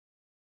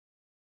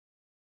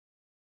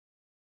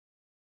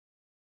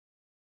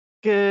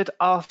Good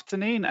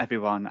afternoon,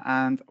 everyone,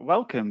 and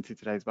welcome to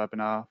today's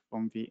webinar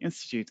from the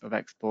Institute of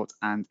Export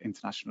and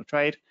International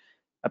Trade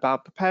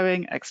about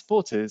preparing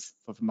exporters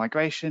for the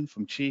migration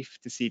from Chief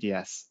to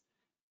CDS,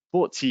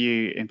 brought to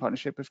you in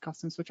partnership with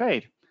Customs for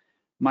Trade.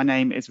 My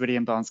name is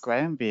William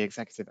Barnes-Graham, the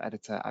Executive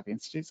Editor at the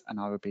Institute, and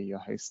I will be your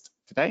host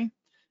today.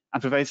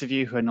 And for those of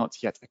you who are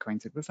not yet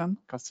acquainted with them,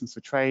 Customs for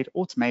Trade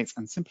automates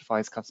and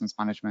simplifies customs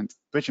management,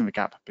 bridging the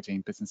gap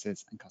between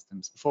businesses and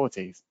customs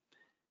authorities.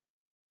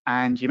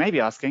 And you may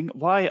be asking,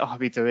 why are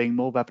we doing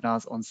more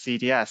webinars on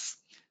CDS?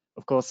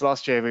 Of course,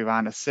 last year we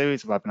ran a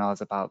series of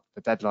webinars about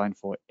the deadline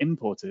for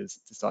importers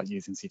to start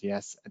using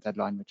CDS, a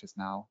deadline which is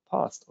now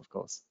passed, of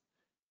course.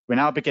 We're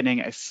now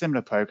beginning a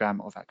similar program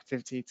of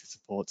activity to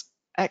support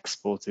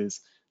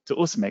exporters to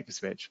also make the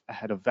switch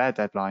ahead of their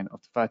deadline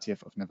of the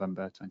 30th of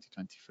November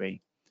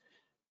 2023.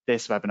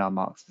 This webinar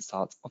marks the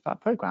start of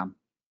that program.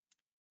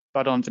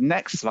 But on the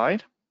next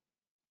slide,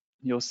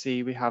 you'll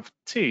see we have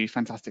two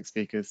fantastic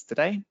speakers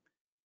today.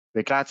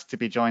 We're glad to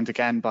be joined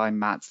again by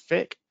Matt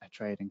Vick, a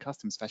trade and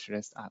customs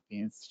specialist at the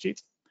Institute,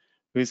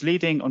 who is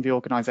leading on the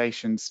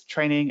organisation's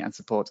training and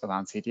support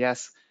around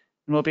CDS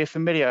and will be a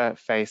familiar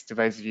face to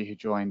those of you who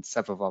joined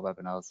several of our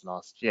webinars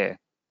last year.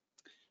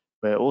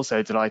 We're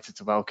also delighted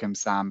to welcome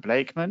Sam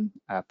Blakeman,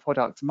 a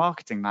product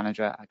marketing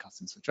manager at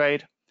Customs for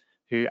Trade,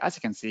 who, as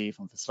you can see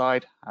from the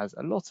slide, has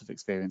a lot of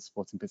experience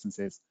supporting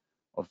businesses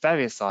of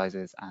various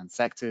sizes and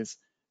sectors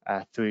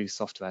through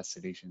software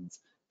solutions.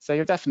 So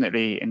you're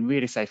definitely in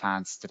really safe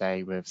hands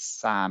today with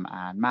Sam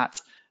and Matt,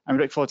 and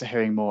we look forward to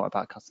hearing more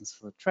about Customs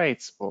for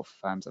Trade support for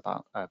firms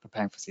about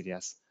preparing for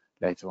CDS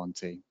later on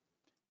too.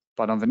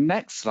 But on the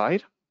next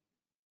slide,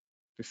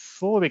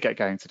 before we get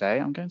going today,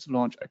 I'm going to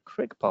launch a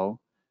quick poll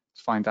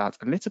to find out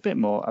a little bit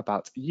more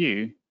about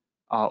you,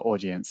 our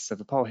audience. So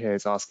the poll here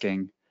is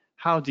asking,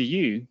 how do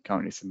you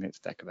currently submit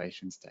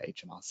declarations to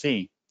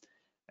HMRC?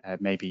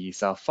 Maybe you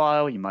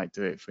self-file, you might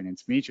do it for an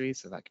intermediary,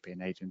 so that could be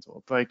an agent or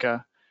a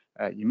broker.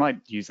 You might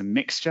use a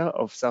mixture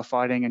of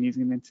self-filing and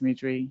using an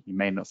intermediary. You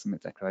may not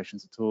submit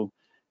declarations at all.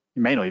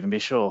 You may not even be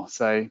sure.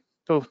 So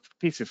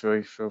please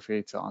feel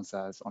free to answer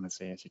as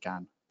honestly as you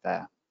can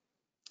there.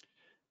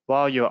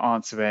 While you're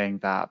answering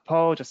that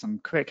poll, just some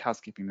quick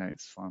housekeeping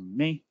notes from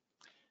me.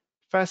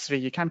 Firstly,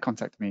 you can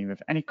contact me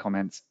with any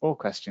comments or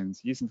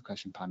questions using the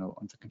question panel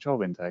on the control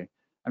window,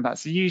 and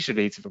that's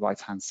usually to the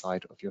right-hand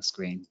side of your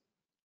screen.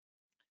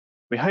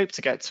 We hope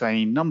to get to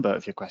any number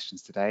of your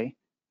questions today,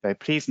 though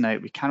please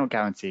note we cannot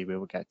guarantee we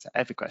will get to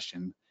every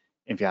question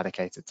in the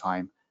allocated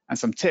time. And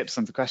some tips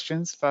on the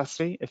questions.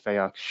 Firstly, if they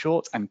are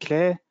short and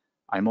clear,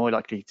 I'm more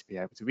likely to be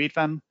able to read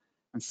them.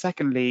 And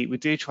secondly, we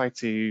do try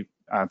to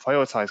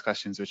prioritize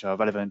questions which are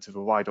relevant to the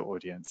wider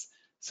audience.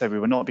 So we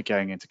will not be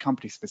going into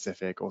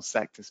company-specific or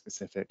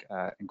sector-specific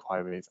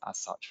inquiries as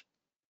such.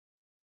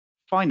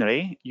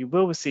 Finally, you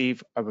will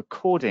receive a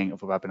recording of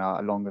the webinar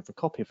along with a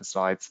copy of the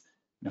slides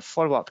in a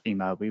follow-up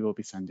email we will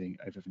be sending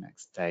over the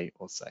next day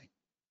or so.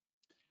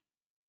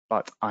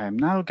 But I am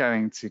now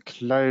going to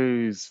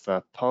close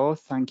the poll.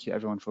 Thank you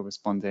everyone for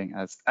responding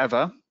as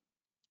ever.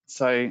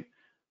 So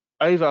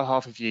over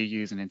half of you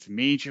use an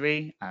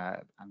intermediary,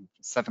 and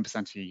 7%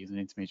 of you use an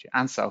intermediary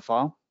and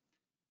self-file.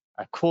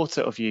 A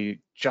quarter of you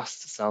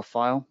just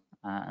self-file,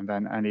 and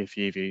then only a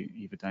few of you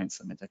either don't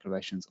submit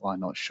declarations or are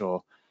not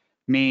sure.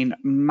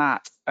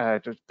 Matt,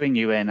 to bring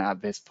you in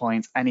at this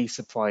point, any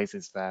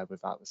surprises there with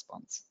that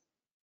response?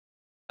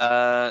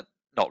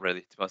 Not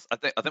really, to be honest.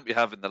 I think we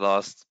have in the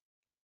last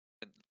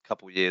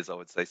couple of years, I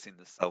would say, seen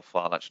the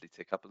self-file actually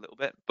tick up a little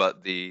bit,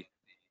 but the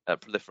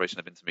proliferation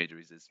of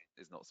intermediaries is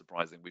not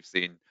surprising. We've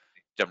seen,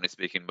 generally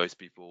speaking, most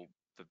people,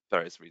 for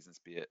various reasons,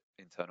 be it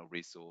internal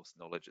resource,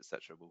 knowledge,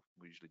 etc., will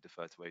usually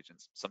defer to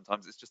agents.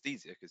 Sometimes it's just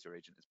easier because your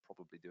agent is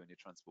probably doing your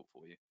transport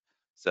for you.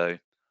 So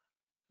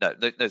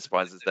no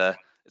surprises there.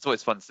 It's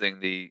always fun seeing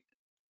the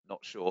not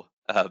sure.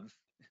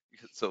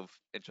 It's sort of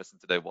interesting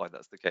to know why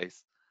that's the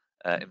case.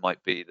 It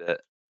might be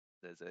that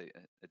there's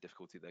a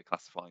difficulty there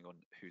classifying on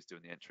who's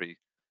doing the entry,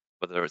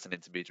 whether it's an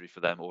intermediary for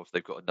them or if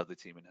they've got another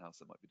team in-house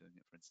that might be doing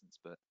it, for instance.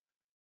 But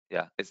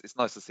yeah, it's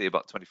nice to see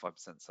about 25%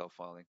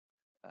 self-filing,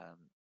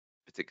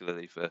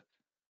 particularly for a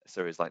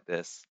series like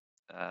this.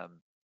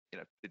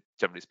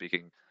 Generally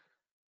speaking,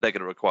 they're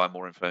going to require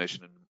more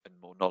information and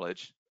more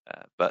knowledge,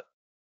 but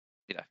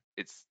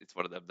it's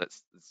one of them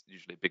that's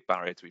usually a big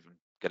barrier to even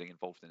getting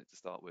involved in it to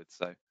start with.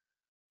 So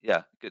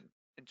yeah, good,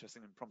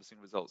 interesting and promising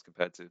results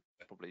compared to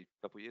probably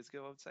a couple of years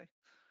ago, I would say.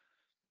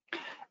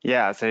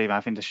 Yeah, so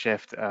I think the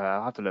shift,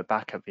 I'll have to look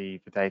back at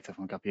the data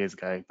from a couple of years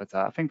ago, but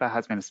I think there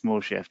has been a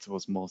small shift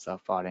towards more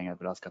self-filing over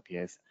the last couple of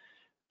years.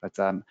 But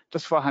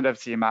just before I hand over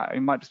to you, Matt, it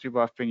might just be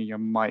worth bringing your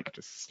mic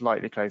just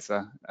slightly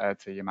closer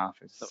to your mouth.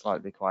 It's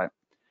slightly quiet.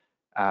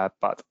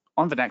 But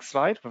on the next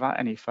slide, without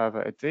any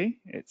further ado,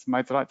 it's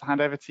my delight to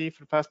hand over to you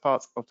for the first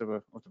part of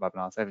the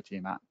webinar. So over to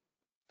you, Matt.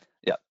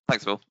 Yeah,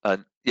 thanks, Phil.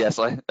 And yes,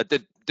 I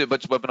did do a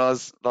bunch of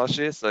webinars last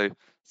year, so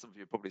some of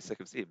you are probably sick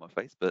of seeing my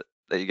face, but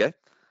there you go.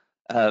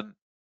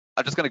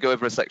 I'm just going to go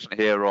over a section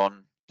here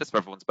on, just for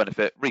everyone's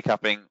benefit,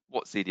 recapping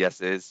what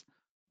CDS is,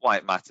 why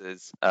it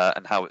matters,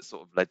 and how it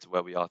sort of led to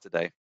where we are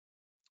today.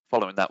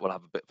 Following that, we'll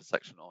have a bit of a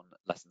section on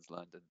lessons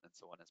learned and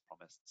so on as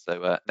promised.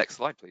 So next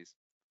slide, please.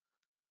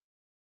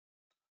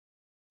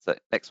 So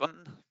next one,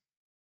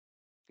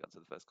 get on to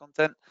the first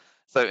content.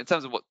 So in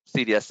terms of what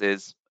CDS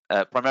is,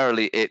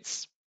 primarily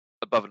it's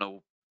above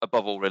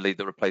all really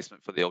the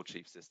replacement for the old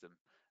Chief system.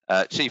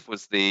 Chief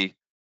was the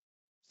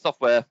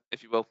software,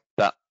 if you will,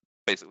 that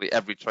basically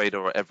every trader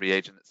or every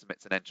agent that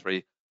submits an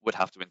entry would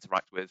have to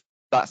interact with.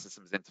 That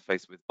system is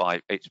interfaced with by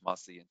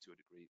HMRC and to a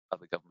degree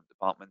other government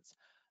departments.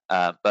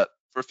 But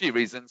for a few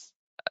reasons,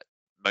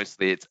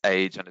 mostly its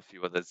age and a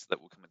few others that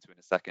we'll come into in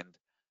a second,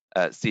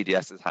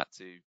 CDS has had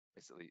to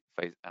basically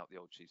phase out the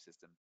old Chief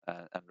system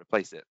and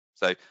replace it.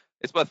 So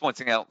it's worth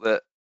pointing out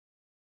that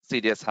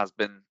CDS has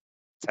been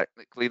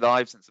technically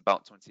live since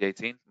about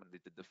 2018 when they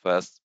did the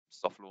first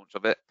soft launch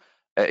of it.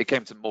 It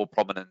came to more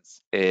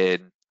prominence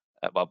in,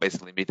 well,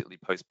 basically immediately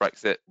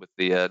post-Brexit with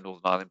the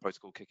Northern Ireland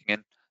Protocol kicking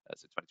in,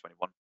 so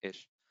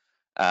 2021-ish,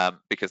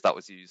 because that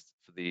was used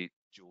for the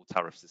dual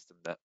tariff system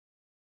that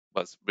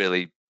was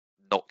really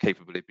not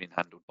capable of being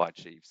handled by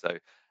Chief. So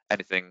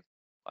anything,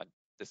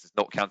 this is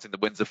not counting the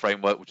Windsor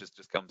framework, which has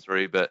just come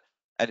through, but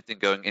anything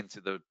going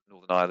into the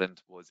Northern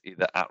Ireland was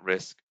either at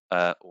risk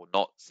or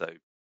not. So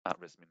at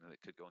risk meaning that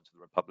it could go into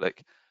the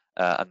Republic,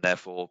 and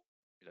therefore,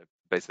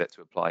 basically had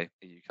to apply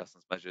EU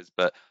customs measures.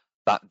 But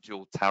that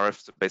dual tariff,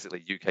 so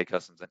basically UK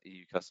customs and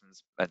EU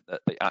customs, meant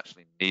that they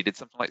actually needed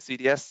something like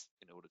CDS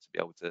in order to be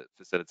able to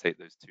facilitate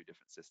those two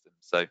different systems.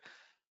 So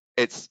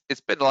it's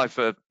been live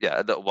for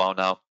a little while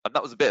now, and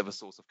that was a bit of a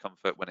source of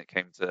comfort when it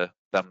came to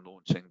them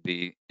launching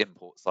the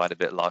import side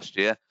of it last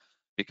year,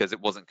 because it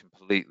wasn't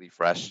completely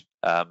fresh.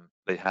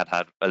 They had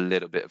a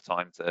little bit of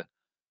time to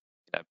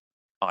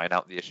iron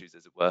out the issues,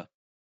 as it were.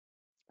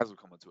 As we'll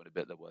come on to in a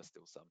bit, there were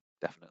still some,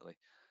 definitely.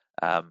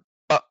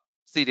 But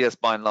CDS,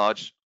 by and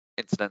large,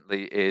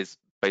 incidentally, is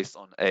based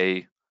on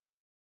a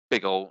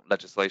big old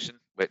legislation,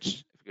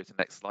 which, if we go to the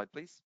next slide,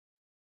 please.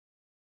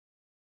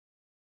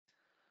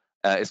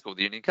 It's called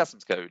the Union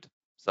Customs Code.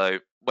 So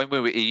when we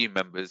were EU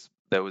members,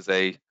 there was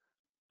a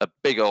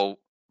big old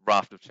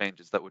raft of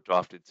changes that were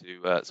drafted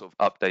to sort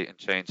of update and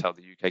change how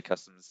the UK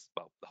customs,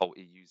 well, the whole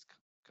EU's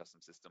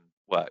customs system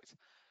worked.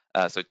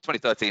 So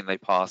 2013, they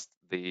passed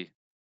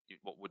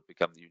what would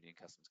become the Union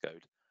Customs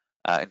Code.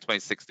 In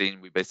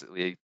 2016, we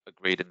basically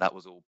agreed, and that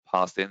was all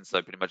passed in.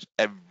 So pretty much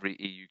every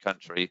EU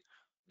country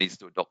needs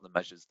to adopt the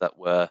measures that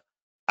were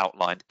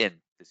outlined in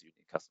this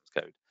Union Customs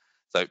Code.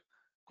 So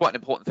quite an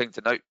important thing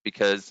to note,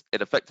 because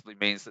it effectively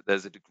means that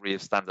there's a degree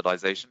of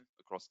standardization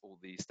across all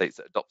the states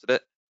that adopted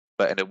it.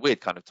 But in a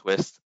weird kind of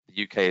twist,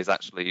 the UK is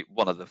actually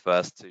one of the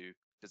first to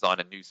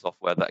design a new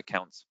software that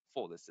accounts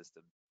for this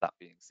system, that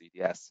being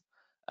CDS.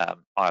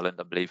 Ireland,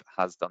 I believe,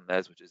 has done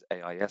theirs, which is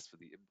AIS for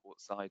the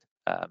import side,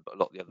 but a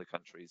lot of the other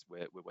countries,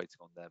 we're waiting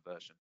on their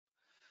version.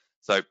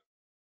 So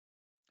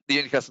the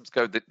Union Customs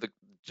Code, the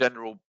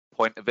general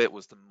point of it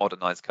was to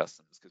modernize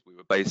customs, because we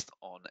were based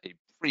on a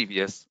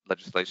previous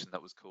legislation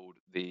that was called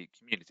the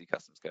Community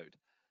Customs Code.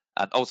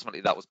 And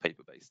ultimately, that was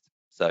paper-based.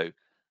 So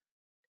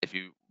if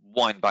you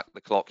wind back the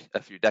clock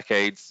a few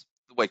decades,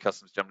 the way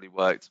customs generally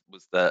worked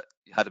was that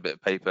you had a bit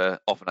of paper,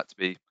 often had to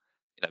be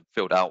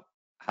filled out,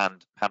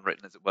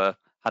 handwritten, as it were,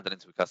 handed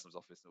into a customs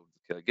office in order to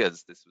clear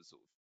goods. This was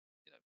sort of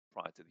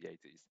prior to the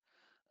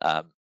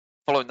 80s.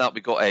 Following that,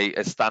 we got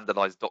a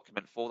standardized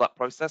document for that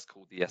process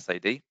called the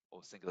SAD,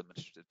 or Single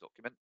Administrative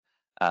Document.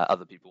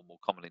 Other people more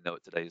commonly know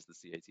it today as the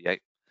C88.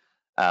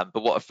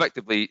 But what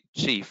effectively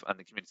Chief and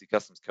the Community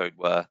Customs Code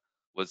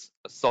was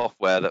a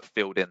software that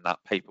filled in that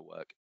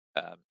paperwork.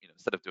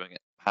 Instead of doing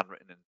it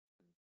handwritten and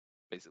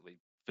basically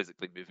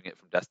physically moving it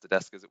from desk to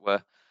desk, as it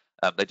were,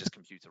 they just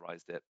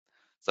computerized it.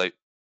 So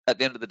at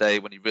the end of the day,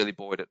 when you really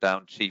boiled it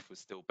down, Chief was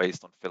still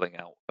based on filling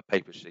out a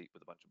paper sheet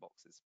with a bunch of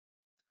boxes.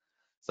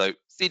 So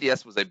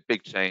CDS was a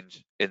big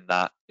change in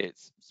that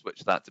it's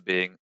switched that to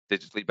being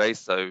digitally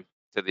based. So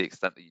to the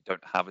extent that you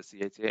don't have a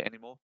C88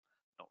 anymore,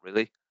 not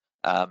really.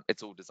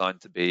 It's all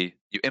designed to be,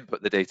 you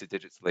input the data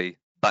digitally,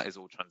 that is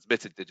all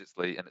transmitted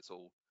digitally, and it's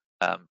all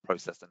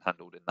processed and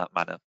handled in that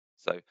manner.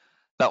 So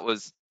that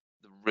was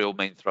the real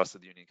main thrust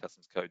of the Union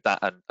Customs Code. That,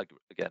 and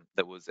again,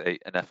 there was an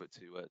effort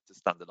to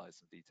standardize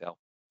some detail.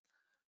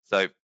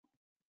 So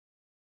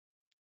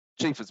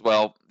Chief as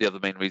well, the other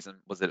main reason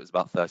was that it was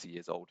about 30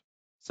 years old.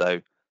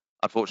 So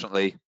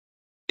unfortunately,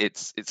 it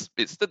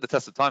stood the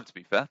test of time, to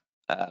be fair.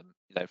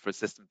 For a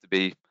system to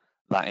be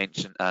that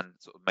ancient and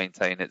sort of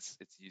maintain its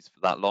use for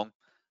that long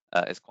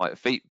is quite a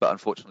feat. But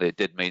unfortunately, it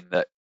did mean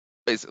that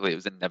basically it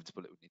was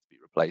inevitable it would need to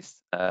be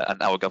replaced.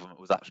 And our government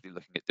was actually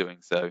looking at doing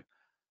so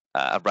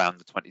around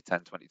the 2010,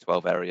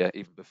 2012 area,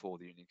 even before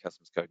the Union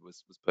Customs Code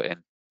was put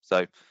in.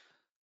 So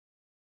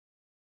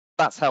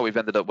that's how we've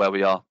ended up where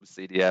we are with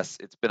CDS.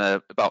 It's been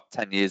about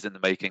 10 years in the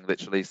making,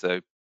 literally. So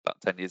about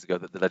 10 years ago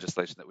that the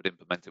legislation that would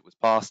implement it was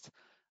passed.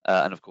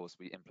 And of course,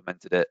 we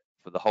implemented it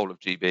for the whole of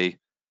GB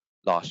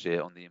last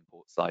year on the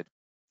import side.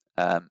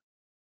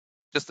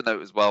 Just to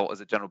note as well,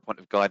 as a general point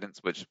of guidance,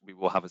 which we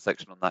will have a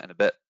section on that in a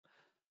bit,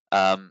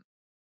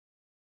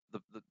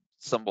 the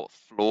somewhat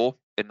flaw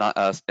in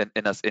that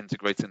in us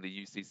integrating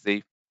the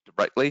UCC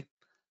directly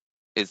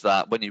is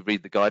that when you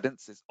read the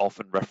guidance, it's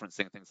often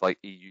referencing things like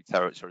EU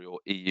territory or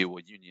EU or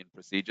union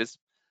procedures.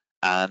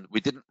 And we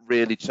didn't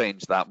really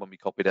change that when we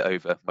copied it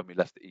over when we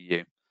left the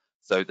EU.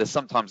 So there's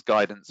sometimes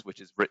guidance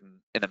which is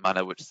written in a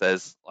manner which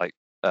says like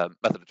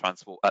method of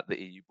transport at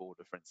the EU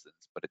border, for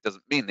instance, but it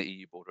doesn't mean the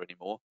EU border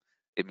anymore.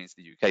 It means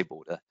the UK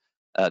border.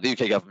 The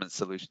UK government's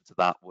solution to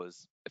that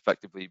was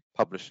effectively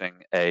publishing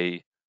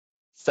a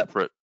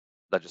separate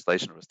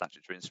legislation or a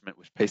statutory instrument,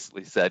 which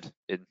basically said,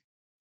 in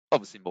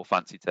obviously more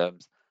fancy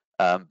terms,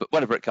 but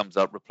whenever it comes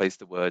up, replace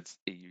the words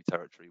EU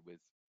territory with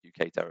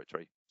UK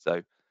territory.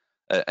 So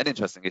an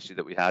interesting issue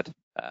that we had,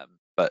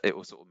 but it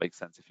will sort of make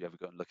sense if you ever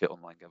go and look at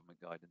online government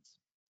guidance.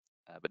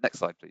 But next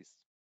slide, please.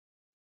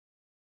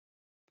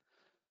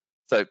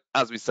 So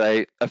as we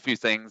say, a few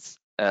things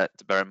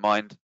to bear in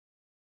mind.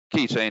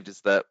 Key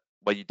changes that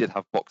where you did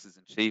have boxes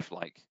in chief,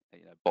 like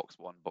box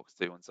 1, box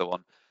 2, and so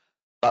on,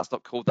 that's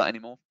not called that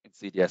anymore. In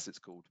CDS, it's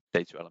called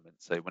data element.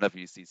 So whenever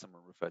you see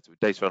someone refer to a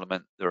data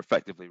element, they're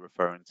effectively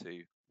referring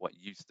to what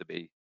used to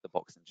be the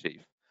box in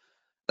chief.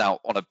 Now,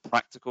 on a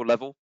practical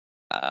level,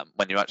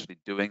 when you're actually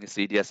doing a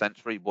CDS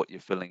entry, what you're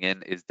filling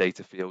in is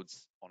data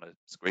fields on a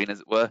screen,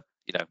 as it were,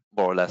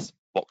 more or less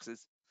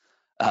boxes.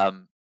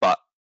 But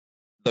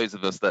those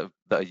of us that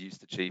are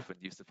used to Chief and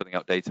used to filling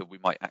out data, we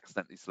might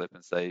accidentally slip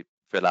and say,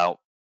 fill out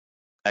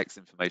X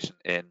information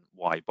in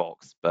Y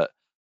box. But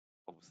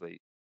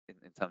obviously,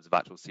 in terms of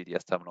actual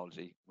CDS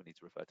terminology, we need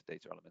to refer to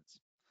data elements.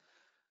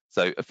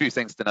 So a few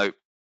things to note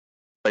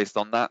based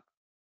on that.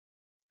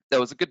 There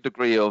was a good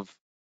degree of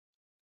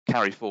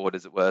carry forward,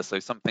 as it were. So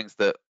some things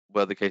that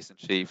were the case in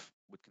Chief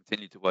would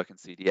continue to work in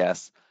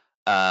CDS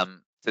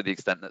to the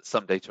extent that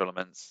some data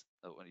elements,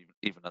 or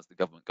even as the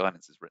government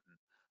guidance is written,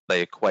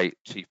 they equate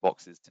Chief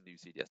boxes to new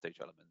CDS data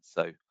elements.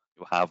 So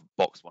you'll have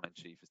box 1 in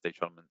Chief as data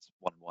elements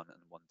 1.1 and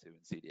 1.2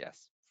 in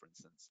CDS, for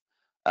instance.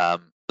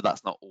 But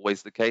that's not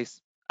always the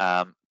case.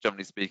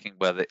 Generally speaking,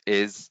 where there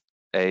is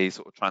a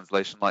sort of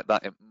translation like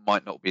that, it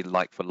might not be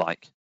like for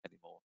like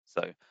anymore.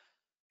 So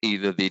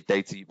either the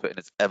data you put in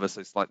is ever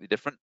so slightly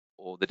different,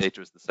 or the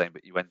data is the same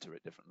but you enter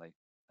it differently.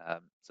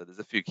 So there's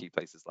a few key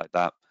places like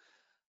that.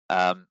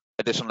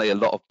 Additionally, a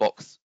lot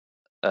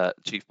of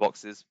chief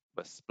boxes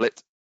were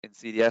split in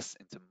CDS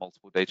into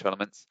multiple data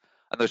elements,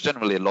 and there's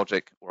generally a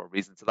logic or a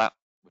reason to that,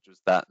 which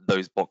was that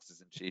those boxes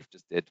in Chief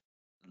just did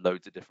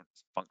loads of different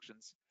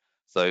functions.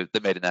 So they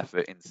made an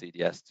effort in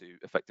CDS to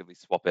effectively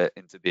swap it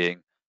into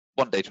being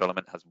one data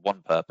element has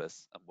one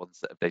purpose and one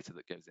set of data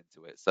that goes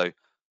into it. So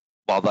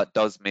while that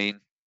does mean,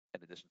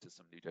 in addition to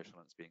some new data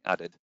elements being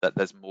added, that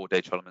there's more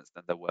data elements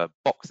than there were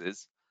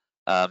boxes,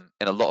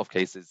 in a lot of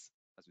cases,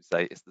 as we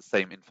say, it's the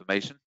same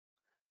information.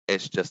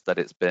 It's just that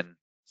it's been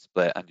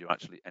split and you're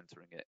actually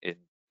entering it in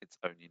its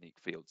own unique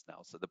fields now.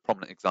 So the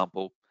prominent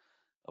example,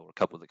 or a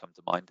couple that come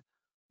to mind,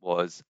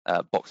 was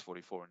box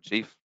 44 in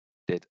Chief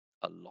did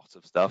a lot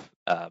of stuff.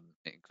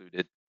 It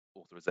included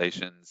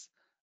authorizations,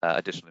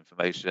 additional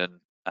information,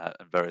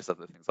 and various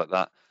other things like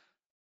that.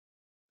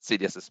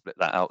 CDS has split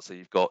that out, so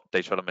you've got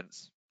data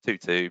elements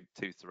 2.2,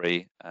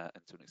 2.3, and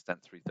to an extent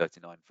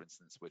 3.39, for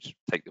instance, which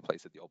take the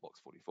place of the old box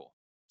 44.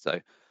 So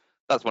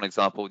that's one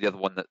example. The other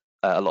one that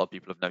a lot of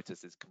people have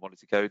noticed is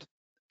commodity code.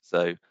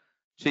 So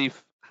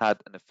Chief had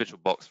an official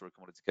box for a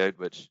commodity code,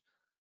 which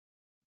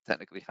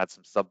technically had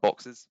some sub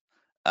boxes.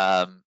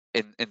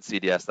 In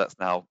CDS, that's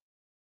now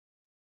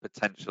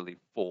potentially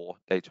 4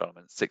 data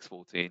elements: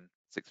 6.14,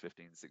 6.15,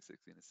 6.16,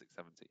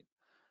 and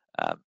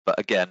 6.17. But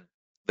again,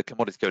 the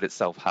commodity code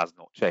itself has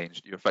not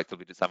changed. You're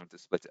effectively just having to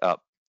split it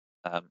up.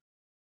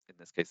 In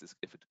this case,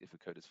 if a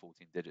code is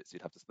 14 digits,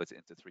 you'd have to split it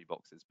into 3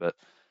 boxes, but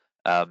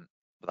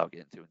without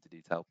getting too into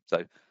detail.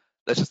 So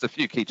there's just a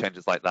few key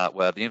changes like that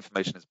where the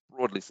information is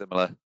broadly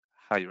similar,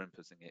 how you're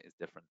inputting it is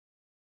different.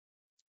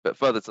 But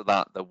further to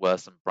that, there were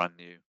some brand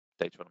new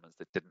data elements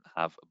that didn't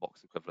have a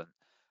box equivalent.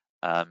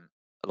 A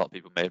lot of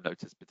people may have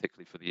noticed,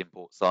 particularly for the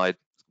import side,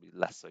 it's going to be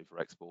less so for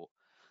export.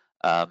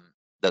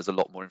 There's a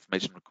lot more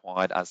information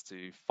required as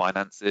to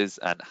finances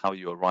and how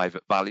you arrive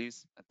at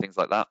values and things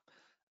like that.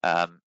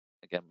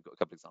 Again, we've got a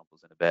couple of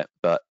examples in a bit,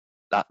 but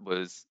that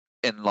was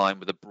in line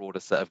with a broader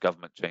set of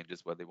government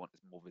changes where they wanted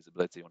more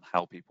visibility on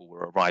how people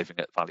were arriving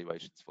at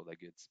valuations for their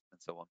goods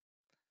and so on.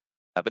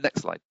 But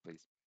next slide,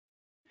 please.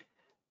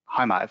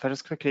 Hi, Matt. If I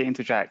just quickly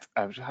interject,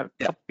 I've had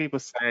a couple of people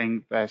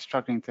saying they're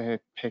struggling to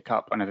pick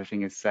up on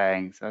everything it's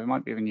saying. So it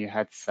might be a new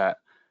headset,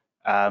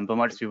 but it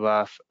might just be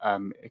worth,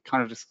 it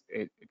kind of just,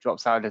 it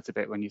drops out a little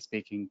bit when you're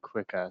speaking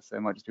quicker. So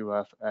it might just be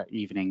worth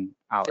evening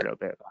out a little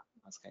bit.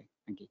 That's okay.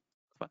 Thank you.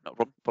 Not a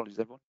problem. Apologies,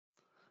 everyone.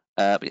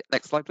 But yeah,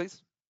 next slide,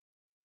 please.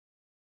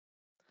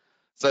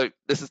 So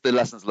this is the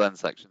lessons learned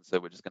section. So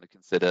we're just going to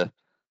consider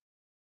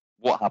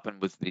what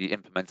happened with the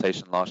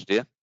implementation last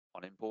year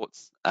on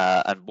imports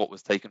and what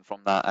was taken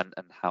from that and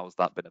how's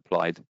that been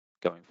applied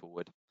going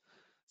forward.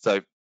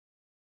 So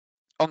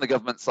on the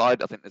government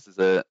side, I think this is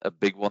a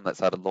big one that's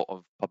had a lot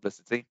of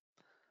publicity.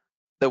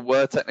 There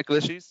were technical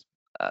issues.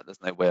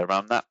 There's no way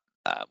around that.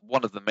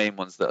 One of the main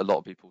ones that a lot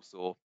of people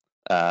saw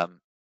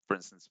for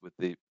instance, with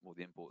the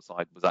import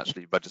side, was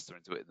actually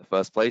registering to it in the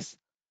first place.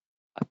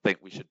 I think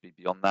we should be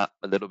beyond that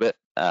a little bit.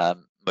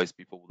 Most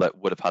people that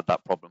would have had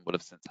that problem would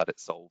have since had it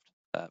solved,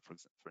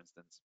 for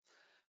instance.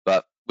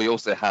 But we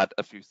also had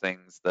a few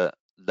things that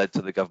led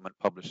to the government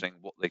publishing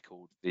what they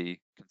called the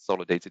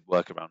Consolidated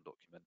Workaround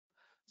Document.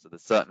 So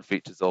there's certain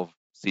features of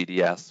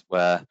CDS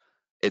where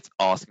it's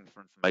asking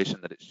for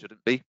information that it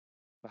shouldn't be,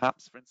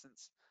 perhaps, for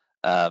instance.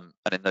 And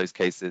in those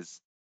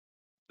cases,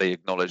 they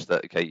acknowledge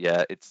that, okay,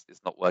 yeah, it's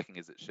not working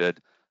as it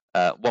should.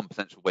 One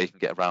potential way you can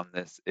get around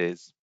this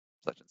is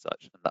such and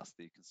such, and that's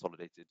the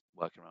Consolidated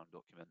Workaround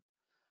Document.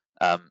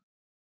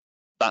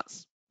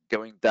 That's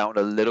going down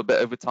a little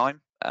bit over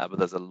time, but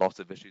there's a lot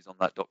of issues on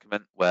that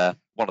document where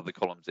one of the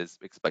columns is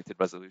expected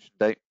resolution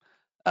date,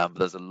 but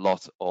there's a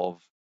lot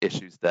of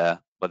issues there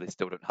where they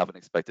still don't have an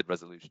expected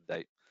resolution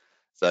date.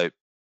 So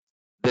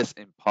this,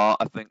 in part,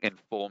 I think,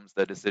 informs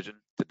their decision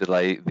to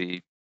delay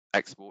the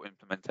export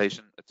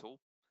implementation at all.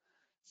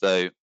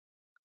 So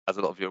as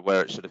a lot of you are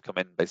aware, it should have come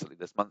in basically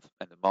this month,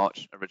 end of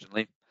March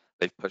originally.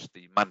 They've pushed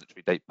the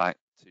mandatory date back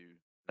to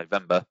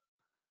November.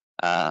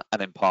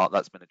 And in part,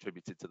 that's been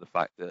attributed to the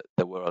fact that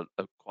there were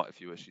quite a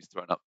few issues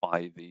thrown up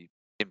by the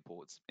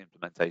imports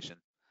implementation.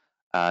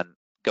 And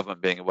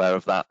government being aware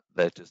of that,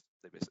 they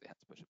basically had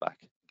to push it back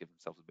and give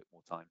themselves a bit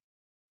more time.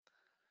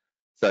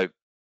 So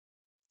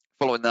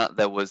following that,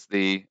 there was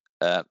the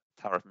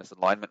tariff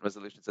misalignment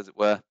resolutions, as it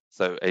were.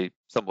 So a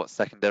somewhat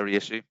secondary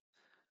issue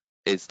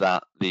is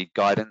that the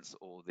guidance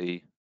or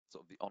the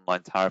sort of the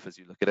online tariff, as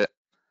you look at it,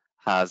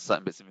 has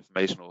certain bits of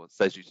information or it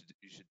says you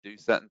should do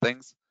certain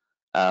things,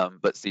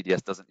 but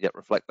CDS doesn't yet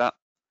reflect that.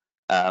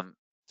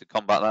 To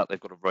combat that, they've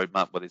got a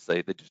roadmap where they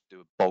say they just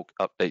do a bulk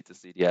update to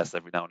CDS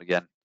every now and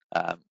again,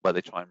 where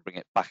they try and bring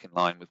it back in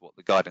line with what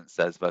the guidance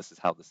says versus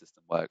how the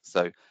system works.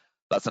 So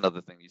that's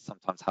another thing. You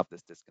sometimes have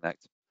this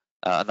disconnect,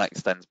 and that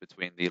extends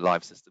between the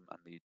live system and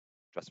the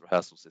dress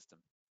rehearsal system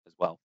as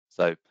well.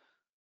 So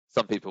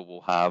some people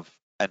will have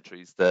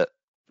entries that,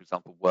 for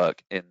example,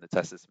 work in the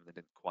test system that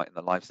didn't quite in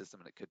the live system,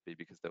 and it could be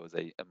because there was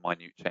a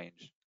minute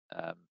change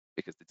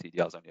because the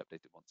TDR is only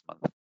updated once a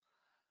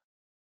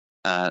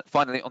month.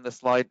 Finally, on this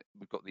slide,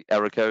 we've got the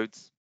error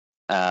codes.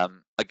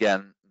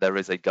 Again, there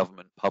is a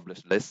government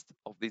published list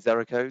of these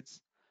error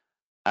codes,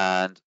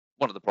 and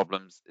one of the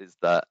problems is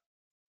that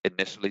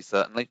initially,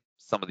 certainly,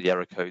 some of the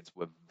error codes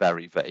were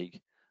very vague.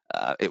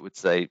 It would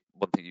say,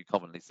 one thing you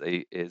commonly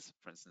see is,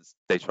 for instance,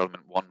 data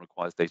element 1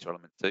 requires data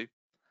element 2.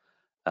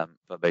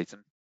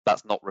 Verbatim.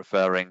 That's not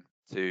referring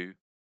to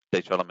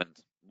data element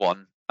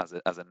 1 as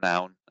a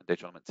noun and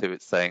data element 2.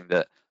 It's saying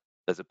that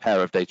there's a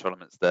pair of data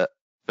elements that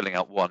filling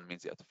out one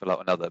means you have to fill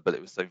out another, but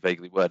it was so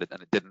vaguely worded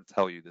and it didn't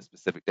tell you the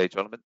specific data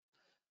element.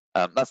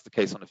 That's the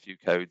case on a few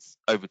codes.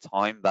 Over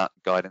time, that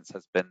guidance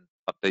has been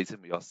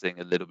updated. We are seeing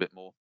a little bit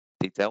more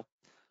detail.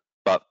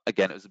 But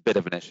again, it was a bit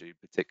of an issue,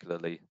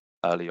 particularly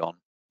early on,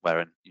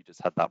 wherein you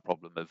just had that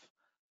problem of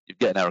you'd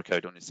get an error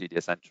code on your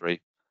CDS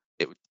entry,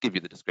 it would give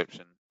you the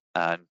description,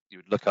 and you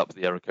would look up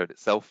the error code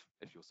itself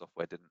if your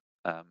software didn't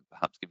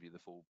perhaps give you the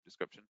full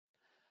description.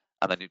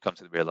 And then you'd come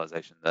to the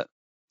realization that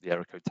the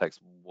error code text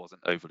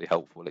wasn't overly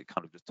helpful. It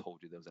kind of just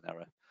told you there was an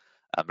error.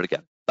 But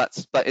again,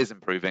 that is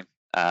improving.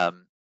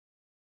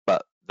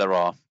 But there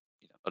are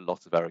a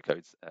lot of error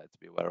codes to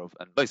be aware of,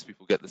 and most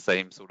people get the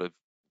same sort of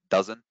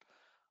dozen,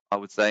 I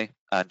would say.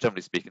 And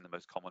generally speaking, the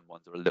most common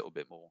ones are a little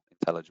bit more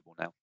intelligible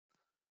now.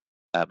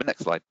 But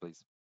next slide,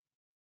 please.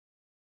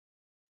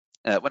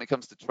 When it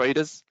comes to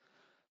traders,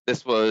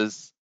 this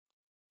was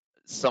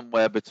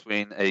somewhere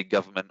between a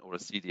government or a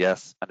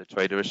CDS and a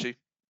trader issue,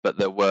 but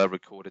there were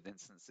recorded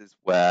instances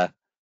where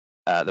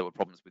there were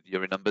problems with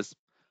URI numbers,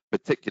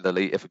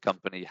 particularly if a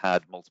company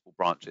had multiple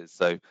branches.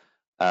 So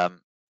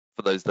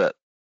for those that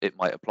it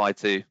might apply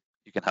to,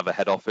 you can have a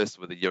head office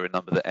with a URI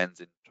number that ends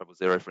in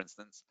 000, for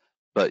instance,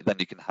 but then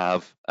you can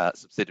have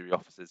subsidiary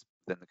offices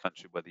within the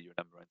country where the URI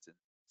number ends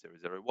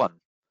in 001.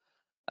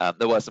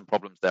 There were some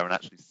problems there in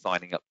actually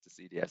signing up to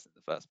CDS in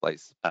the first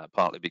place,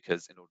 partly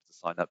because in order to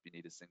sign up, you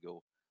need a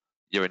single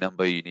URI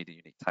number, you need a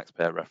unique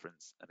taxpayer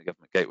reference and a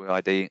government gateway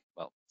ID.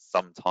 Well,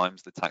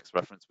 sometimes the tax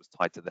reference was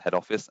tied to the head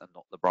office and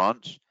not the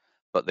branch,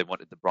 but they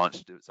wanted the branch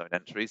to do its own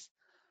entries.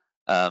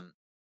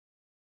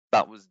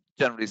 That was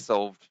generally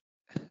solved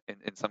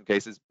in some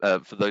cases.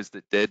 For those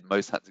that did,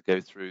 most had to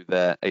go through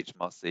their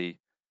HMRC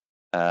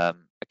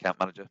account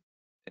manager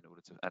in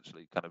order to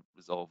actually kind of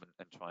resolve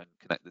and try and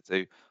connect the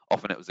two.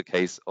 Often it was a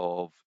case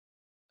of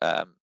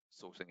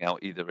sorting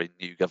out either a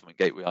new government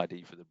gateway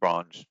ID for the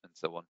branch and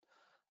so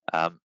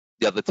on.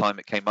 The other time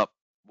it came up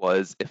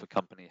was if a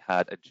company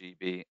had a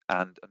GB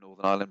and a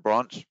Northern Ireland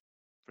branch,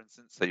 for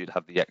instance. So you'd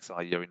have the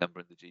XI URI number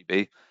in the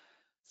GB.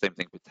 Same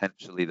thing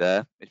potentially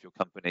there if your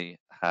company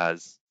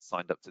has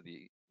signed up to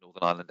the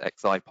Northern Ireland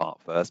XI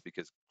part first,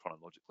 because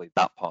chronologically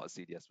that part of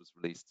CDS was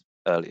released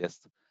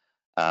earliest.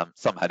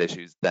 Some had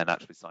issues then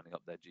actually signing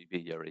up their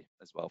GB URI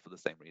as well for the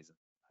same reason.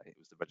 It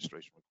was the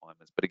registration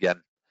requirements. But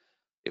again,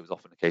 it was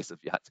often a case of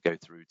you had to go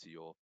through to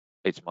your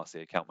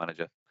HMRC account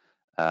manager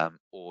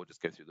or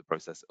just go through the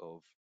process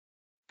of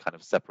kind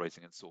of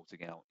separating and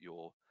sorting out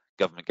your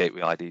government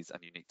gateway IDs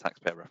and unique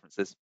taxpayer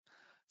references.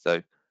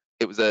 So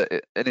it was an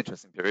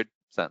interesting period,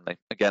 certainly.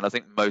 Again, I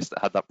think most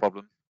that had that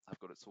problem have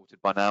got it sorted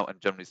by now, and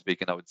generally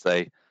speaking, I would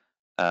say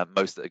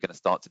most that are going to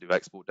start to do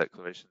export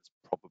declarations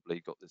probably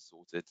got this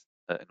sorted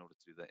in order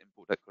to do their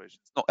import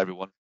declarations. Not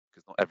everyone,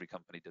 because not every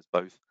company does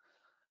both.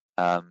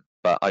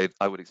 But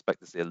I would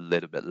expect to see a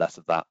little bit less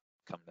of that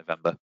come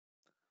November.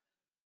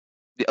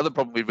 The other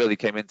problem we really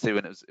came into,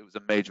 and it was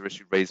a major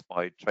issue raised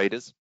by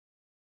traders,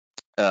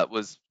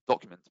 was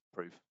document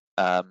proof.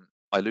 I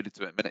alluded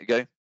to it a minute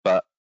ago,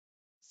 but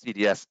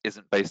CDS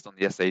isn't based on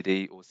the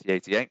SAD or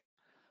C88.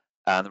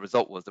 And the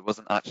result was there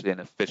wasn't actually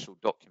an official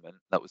document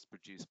that was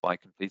produced by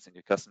completing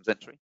your customs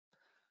entry.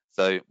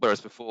 So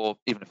whereas before,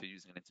 even if you're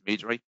using an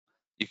intermediary,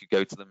 you could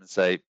go to them and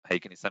say, hey,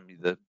 can you send me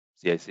the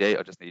CACA?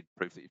 I just need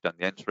proof that you've done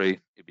the entry.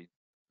 It'd be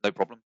no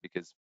problem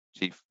because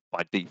Chief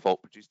by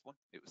default produced one.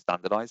 It was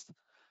standardized.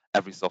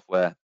 Every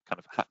software kind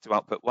of had to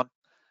output one,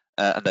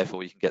 and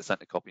therefore you can get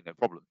sent a copy, no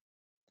problem.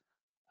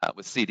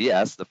 With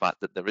CDS, the fact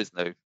that there is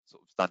no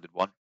sort of standard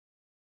one,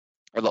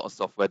 a lot of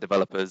software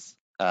developers,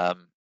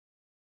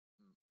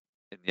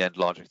 in the end,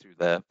 largely through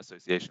their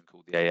association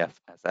called the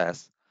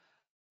AFSS,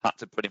 had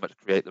to pretty much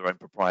create their own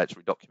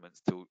proprietary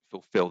documents to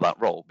fulfill that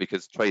role,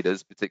 because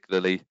traders,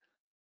 particularly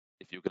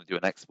if you're going to do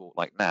an export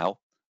like now,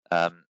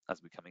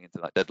 as we're coming into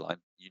that deadline,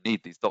 you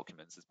need these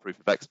documents as proof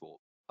of export.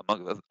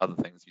 Among other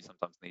things, you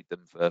sometimes need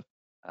them for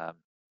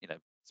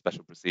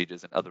special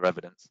procedures and other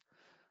evidence.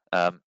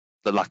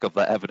 The lack of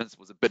that evidence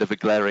was a bit of a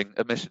glaring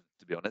omission,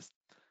 to be honest.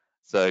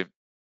 So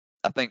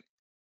I think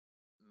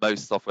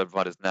most software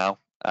providers now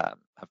have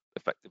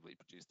effectively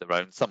produced their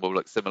own. Some will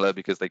look similar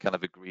because they kind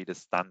of agreed a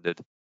standard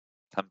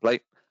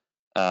template,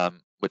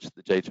 which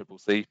the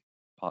JCCC,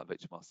 part of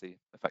HMRC,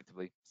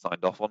 effectively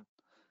signed off on.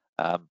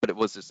 But it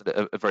was just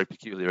a very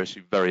peculiar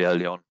issue very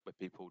early on, where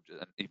people,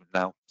 and even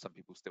now, some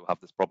people still have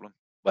this problem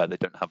where they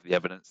don't have the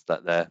evidence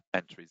that their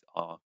entries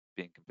are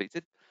being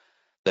completed.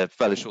 They're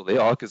fairly sure they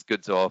are, because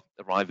goods are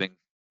arriving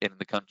in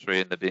the country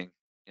and they're being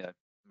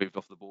moved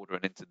off the border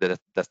and into their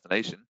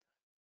destination.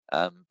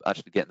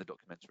 Actually getting the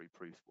documentary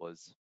proof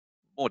was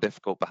more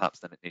difficult perhaps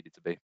than it needed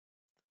to be.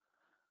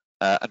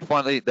 And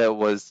finally, there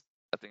was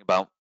a thing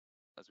about,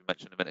 as we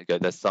mentioned a minute ago,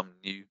 there's some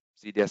new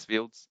CDS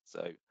fields.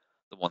 So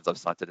the ones I've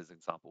cited as an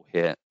example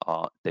here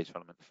are data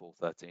element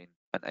 413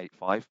 and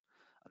 85,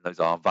 and those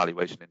are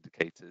valuation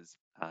indicators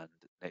and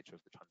nature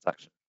of the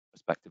transaction,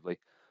 respectively.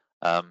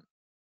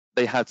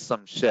 They had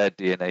some shared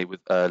DNA with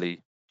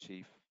early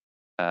Chief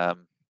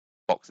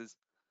boxes,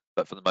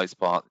 but for the most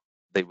part,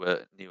 they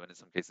were new, and in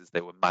some cases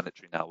they were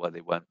mandatory now where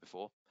they weren't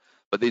before.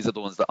 But these are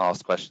the ones that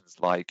ask questions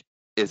like,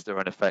 is there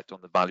an effect on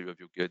the value of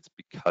your goods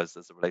because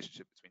there's a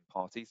relationship between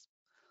parties?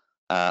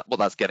 What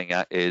that's getting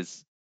at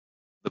is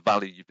the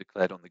value you've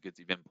declared on the goods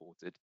you've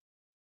imported.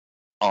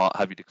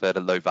 Have you declared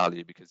a low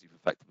value because you've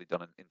effectively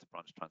done an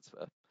inter-branch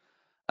transfer?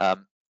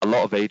 A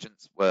lot of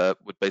agents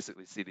would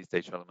basically see these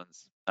data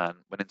elements, and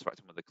when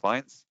interacting with the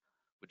clients,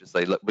 would just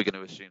say, look, we're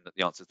going to assume that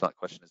the answer to that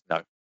question is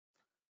no.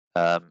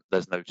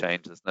 There's no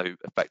change, there's no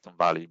effect on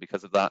value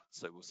because of that,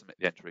 so we'll submit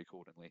the entry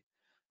accordingly.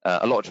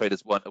 A lot of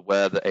traders weren't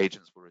aware that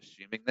agents were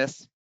assuming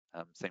this.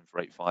 Same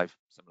for 85,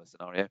 similar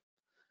scenario.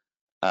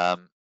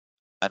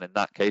 And in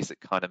that case,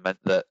 it kind of meant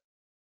that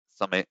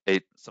some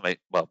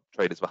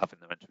traders were having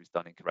their entries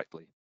done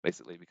incorrectly,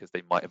 basically, because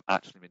they might have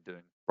actually been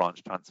doing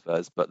branch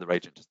transfers, but their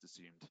agent just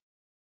assumed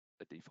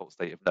a default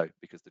state of no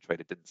because the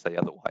trader didn't say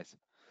otherwise.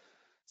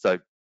 So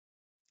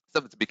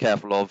something to be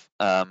careful of.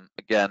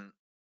 Again,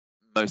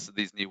 most of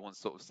these new ones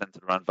sort of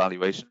centered around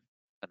valuation,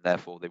 and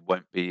therefore they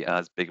won't be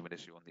as big of an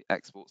issue on the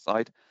export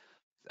side.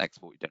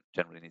 Export, you don't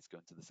generally need to go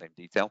into the same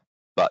detail,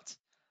 but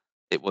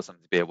it was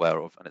something to be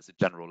aware of, and it's a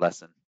general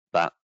lesson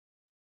that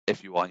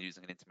if you are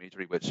using an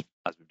intermediary, which,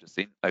 as we've just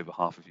seen, over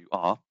half of you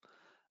are,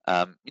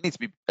 you need to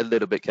be a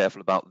little bit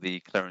careful about the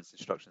clearance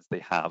instructions they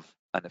have,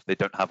 and if they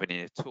don't have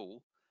any at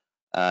all,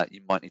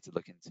 you might need to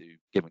look into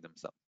giving them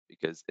some,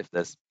 because if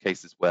there's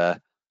cases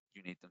where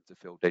you need them to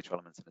fill data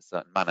elements in a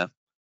certain manner,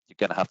 you're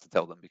going to have to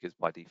tell them, because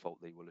by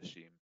default they will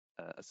assume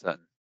a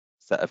certain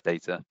set of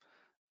data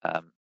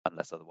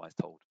unless otherwise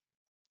told.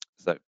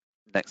 So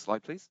next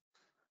slide, please.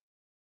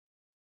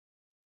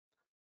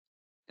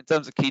 In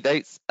terms of key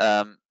dates,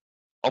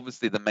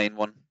 obviously the main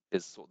one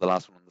is sort of the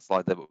last one on the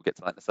slide there, but we'll get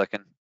to that in a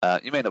second.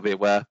 You may not be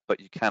aware, but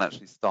you can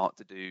actually start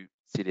to do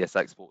CDS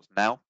exports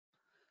now,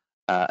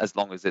 as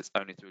long as it's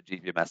only through a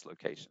GVMS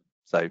location.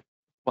 So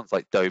ones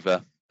like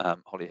Dover,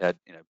 Holyhead,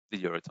 the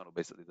Eurotunnel,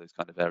 basically those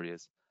kind of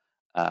areas,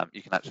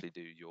 you can actually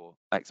do your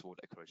export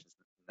declarations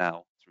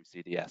now through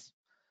CDS.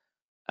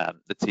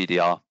 The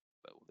TDR,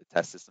 the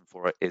test system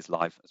for it, is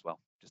live as well,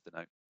 just a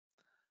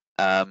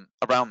note.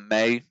 Around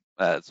May,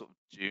 sort of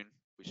June,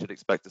 we should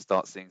expect to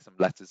start seeing some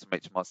letters from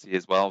HMRC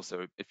as well.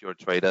 So if you're a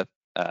trader,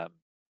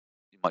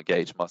 you might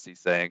get HMRC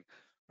saying,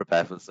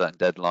 prepare for certain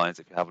deadlines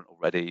if you haven't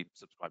already,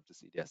 subscribe to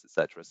CDS,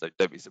 etc. So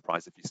don't be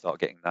surprised if you start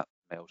getting that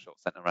mail shot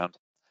sent around.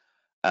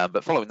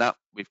 But following that,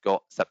 we've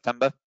got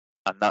September,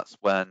 and that's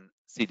when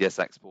CDS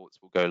exports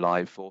will go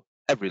live for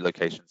every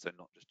location, so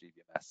not just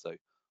GBMS. So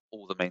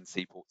all the main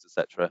seaports,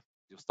 etc.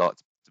 You'll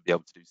start to be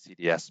able to do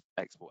CDS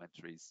export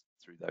entries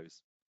through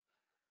those.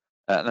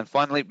 And then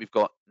finally, we've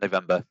got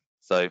November.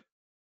 So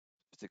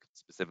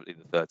specifically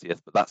the 30th,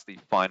 but that's the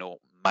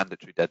final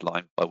mandatory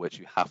deadline by which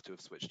you have to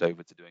have switched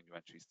over to doing your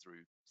entries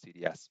through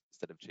CDS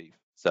instead of Chief.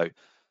 So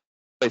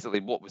basically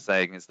what we're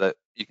saying is that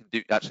you can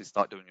actually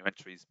start doing your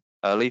entries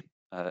early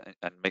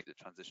and make the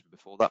transition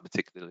before that,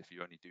 particularly if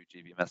you only do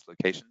GBMS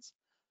locations.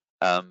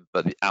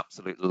 But the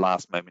absolute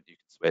last moment you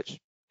can switch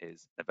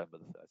is November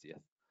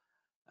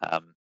the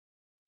 30th.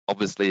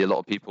 Obviously, a lot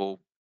of people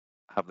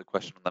have the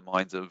question on their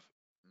minds of,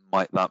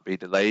 might that be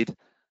delayed?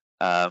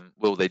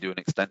 Will they do an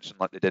extension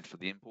like they did for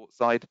the import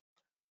side?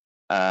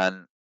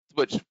 And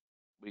which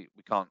we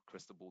can't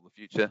crystal ball the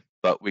future,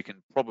 but we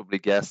can probably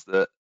guess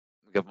that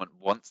the government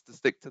wants to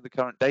stick to the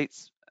current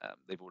dates.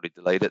 They've already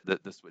delayed it.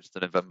 The switch to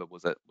November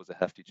was a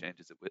hefty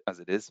change as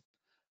it is.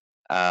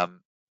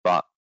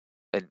 But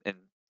in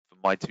for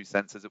my 2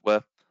 cents, as it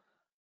were,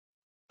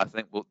 I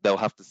think they'll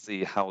have to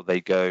see how they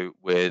go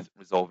with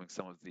resolving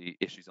some of the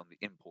issues on the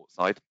import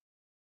side.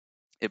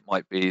 It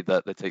might be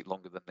that they take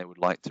longer than they would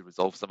like to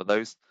resolve some of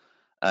those.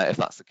 If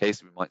that's the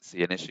case, we might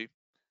see an issue.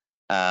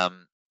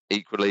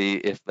 Equally,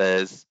 if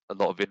there's a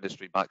lot of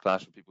industry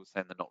backlash and people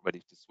saying they're not ready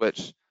to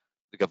switch,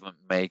 the government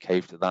may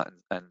cave to that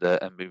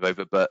and move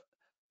over. But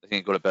the thing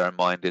you've got to bear in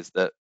mind is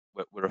that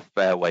we're a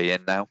fair way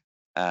in now,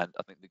 and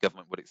I think the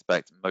government would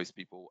expect most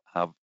people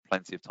have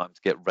plenty of time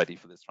to get ready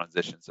for this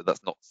transition. So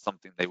that's not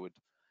something they would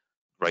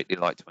greatly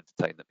like to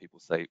entertain, that people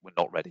say we're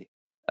not ready,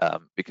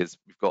 because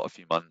we've got a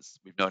few months.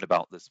 We've known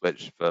about the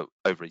switch for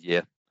over a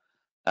year.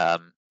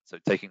 So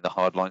taking the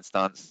hardline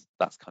stance,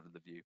 that's kind of the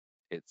view.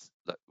 It's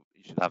that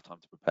you should have time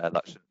to prepare.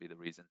 That shouldn't be the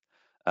reason.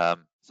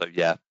 So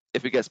yeah,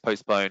 if it gets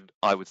postponed,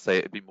 I would say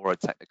it'd be more a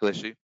technical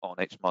issue on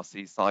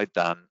HMRC side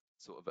than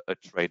sort of a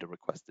trader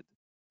requested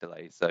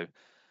delay. So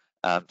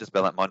just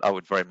bear that in mind. I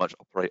would very much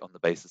operate on the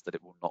basis that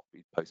it will not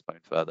be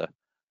postponed further.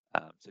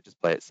 So just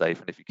play it safe,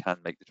 and if you can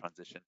make the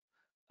transition,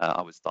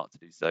 I would start to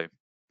do so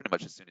pretty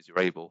much as soon as you're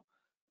able,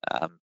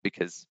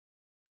 because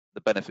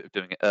the benefit of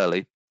doing it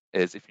early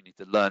is if you need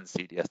to learn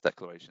CDS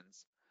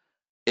declarations,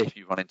 if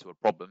you run into a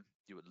problem,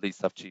 you at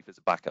least have Chief as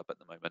a backup at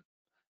the moment.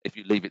 If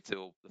you leave it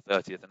till the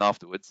 30th and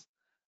afterwards,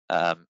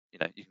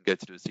 you can go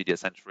to do a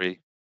CDS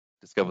entry,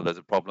 discover there's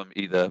a problem,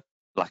 either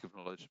lack of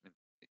knowledge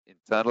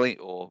internally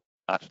or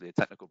actually a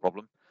technical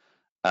problem,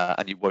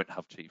 and you won't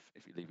have Chief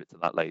if you leave it to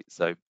that late.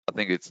 So I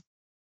think it's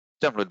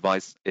general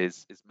advice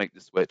is make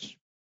the switch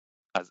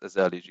as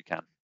early as you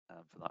can.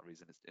 For that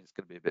reason, it's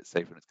going to be a bit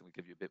safer and it's going to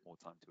give you a bit more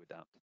time to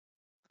adapt.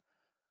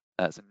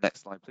 So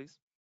next slide, please.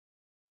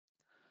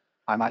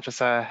 I might just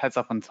heads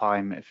up on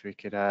time if we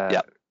could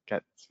Yeah.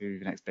 get to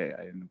the next bit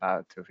in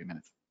about 2 or 3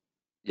 minutes.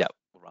 Yeah,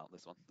 we'll round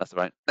this one. That's all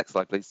right. Next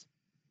slide, please.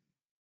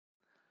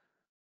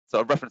 So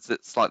I've referenced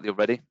it slightly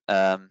already,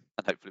 and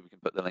hopefully we can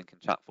put the link in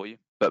chat for you.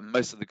 But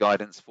most of the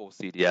guidance for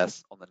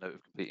CDS on the note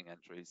of completing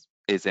entries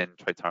is in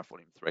Trade Tariff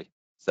Volume 3.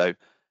 So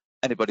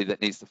anybody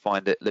that needs to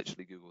find it,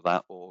 literally Google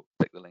that or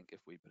click the link if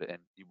we put it in.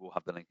 You will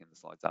have the link in the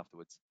slides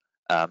afterwards.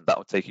 That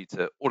will take you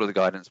to all of the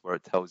guidance where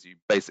it tells you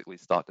basically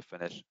start to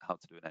finish how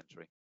to do an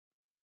entry.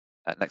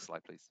 Next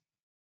slide, please.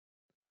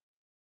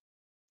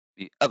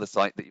 The other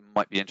site that you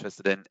might be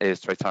interested in is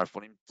Trade Tariff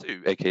Volume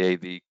 2, aka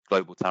the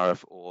Global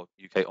Tariff or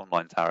UK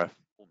Online Tariff,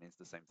 all means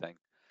the same thing.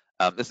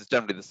 This is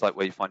generally the site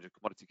where you find your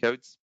commodity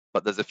codes,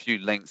 but there's a few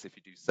links if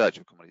you do search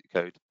your commodity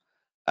code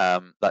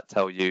that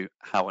tell you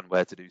how and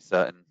where to do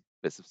certain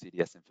bits of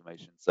CDS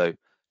information. So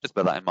just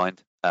bear that in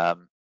mind.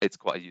 It's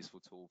quite a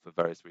useful tool for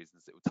various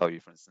reasons. It will tell you,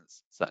 for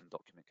instance, certain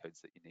document codes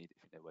that you need if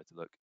you know where to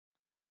look.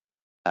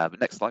 But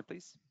next slide,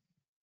 please.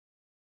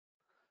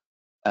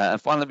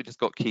 And finally, we just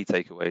got key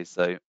takeaways.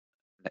 So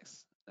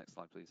next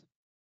slide, please.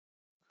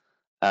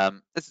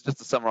 This is just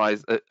to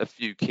summarize a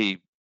few key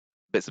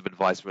bits of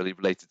advice really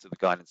related to the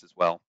guidance as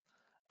well.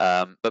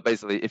 But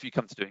basically, if you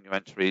come to doing your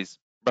entries,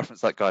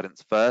 reference that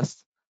guidance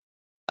first.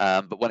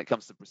 But when it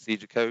comes to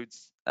procedure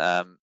codes,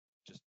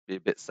 just be a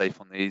bit safe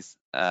on these.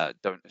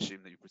 Don't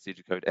assume that your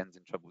procedure code ends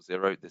in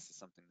 000. This is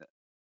something that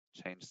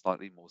changed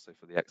slightly, more so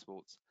for the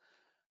exports.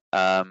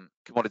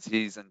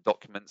 Commodities and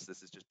documents,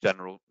 this is just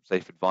general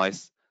safe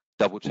advice.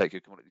 Double check your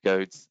commodity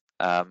codes.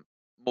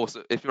 More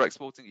so, if you're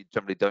exporting, you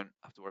generally don't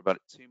have to worry about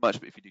it too much,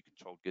 but if you do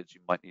controlled goods,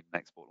 you might need an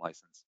export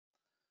license.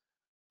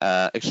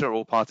 Ensure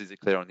all parties are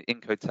clear on the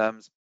INCODE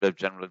terms, bit of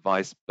general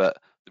advice, but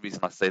the reason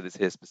I say this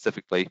here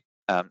specifically,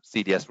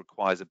 CDS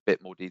requires a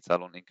bit more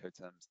detail on INCODE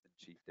terms than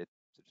Chief did,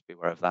 so just be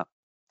aware of that.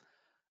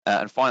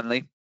 And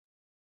finally,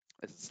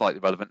 this is slightly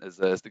relevant as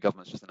the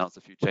government's just announced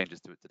a few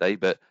changes to it today,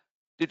 but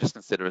do just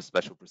consider as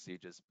special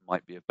procedures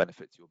might be of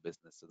benefit to your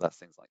business. So that's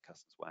things like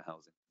customs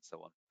warehousing and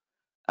so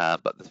on.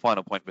 But the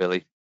final point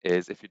really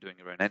is if you're doing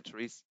your own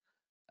entries,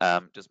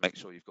 just make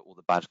sure you've got all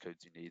the badge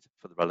codes you need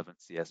for the relevant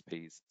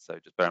CSPs. So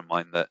just bear in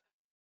mind that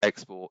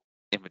export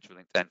inventory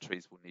linked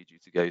entries will need you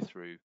to go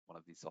through one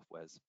of these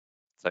softwares.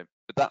 So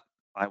with that,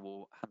 I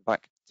will hand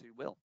back to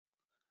Will.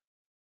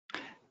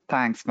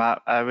 Thanks,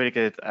 Matt. Really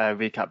good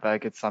recap there,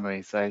 good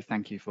summary. So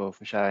thank you for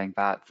sharing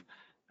that.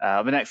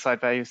 On the next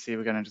slide there, you'll see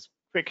we're going to just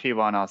quickly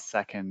run our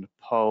second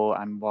poll.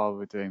 And while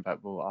we're doing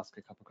that, we'll ask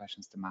a couple of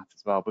questions to Matt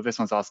as well. But this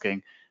one's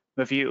asking,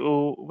 have you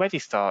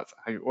already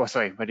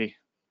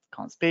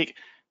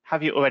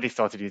have you already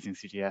started using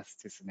CDS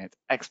to submit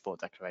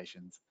export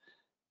declarations?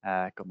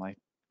 Got my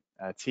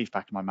teeth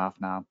back in my mouth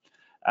now.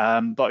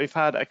 But we've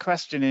had a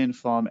question in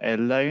from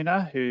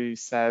Ilona who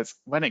says,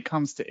 when it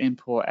comes to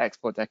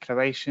import-export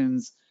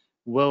declarations,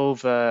 will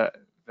the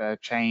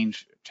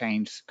change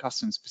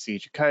customs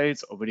procedure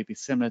codes, or will it be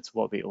similar to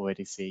what we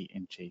already see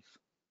in Chief?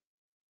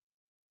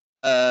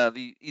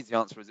 The easy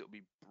answer is it will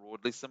be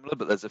broadly similar,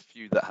 but there's a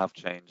few that have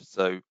changed.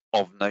 So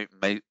of note,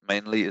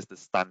 mainly is the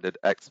standard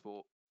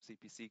export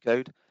CPC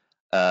code.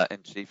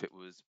 In Chief, it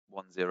was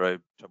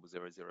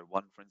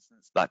 100001, for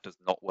instance. That does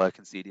not work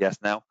in CDS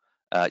now.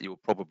 You will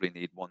probably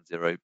need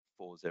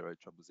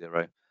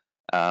 104000.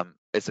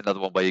 It's another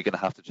one where you're going to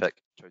have to check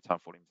Total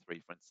Volume 3,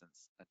 for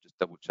instance, and just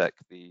double check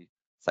the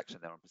section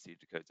there on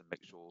procedure codes and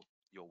make sure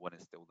your one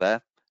is still there.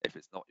 If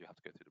it's not, you have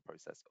to go through the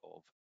process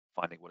of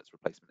finding what its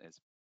replacement is.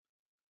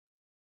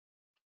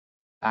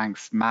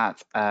 Thanks,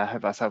 Matt.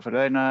 Hope that's helpful,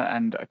 Ilona.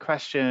 And a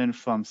question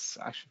from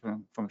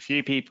a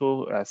few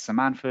people.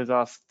 Samantha has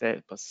asked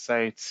it, but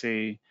so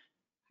too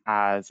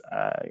has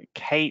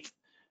Kate.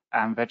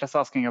 And they're just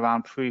asking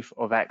around proof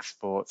of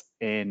export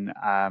in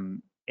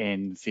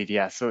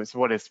CDS. So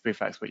what is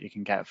proof of export you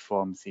can get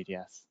from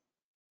CDS?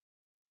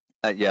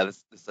 Yeah,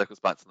 this circles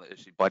back to the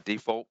issue. By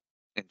default,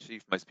 in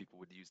Chief, most people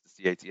would use the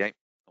C88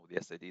 or the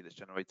SAD that's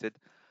generated.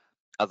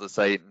 As I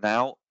say,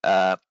 now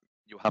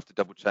you'll have to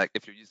double check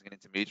if you're using an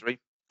intermediary,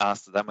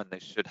 ask them, and they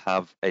should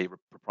have a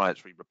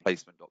proprietary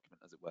replacement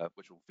document, as it were,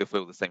 which will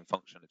fulfill the same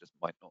function. It just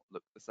might not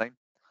look the same.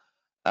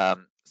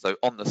 So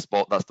on the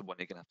spot, that's the one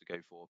you're going to have to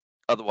go for.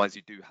 Otherwise,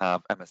 you do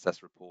have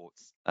MSS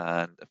reports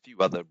and a few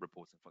other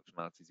reporting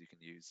functionalities you can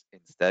use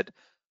instead.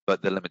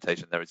 But the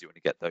limitation there is you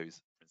only get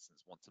those, for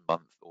instance, once a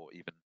month or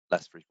even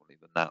less frequently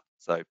than that.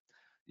 So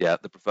yeah,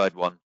 the preferred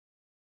one,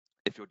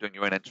 if you're doing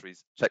your own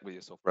entries, check with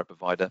your software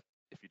provider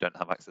if you don't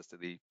have access to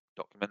the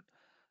document.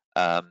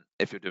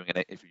 If you're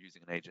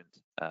using an agent,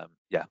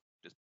 yeah,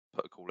 just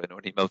put a call in or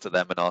an email to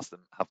them and ask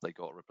them, have they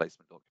got a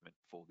replacement document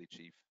for the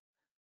Chief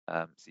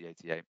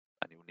C88,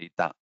 and you'll need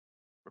that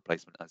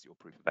replacement as your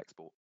proof of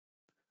export.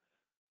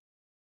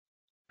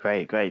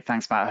 Great.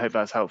 Thanks, Matt. I hope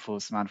that's helpful,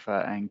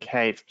 Samantha and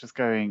Kate. Just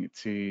going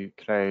to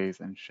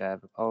close and share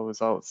the poll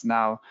results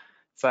now.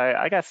 So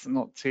I guess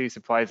not too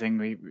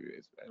surprisingly,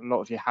 a lot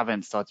of you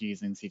haven't started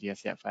using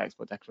CDS yet for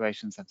export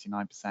declarations,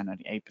 79%,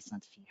 only 8%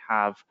 if you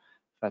have,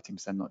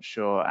 13% not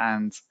sure.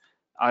 And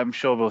I'm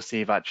sure we'll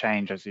see that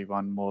change as we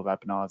run more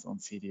webinars on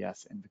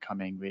CDS in the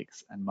coming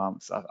weeks and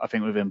months. I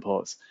think with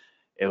imports,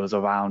 it was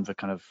around the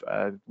kind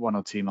of 1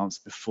 or 2 months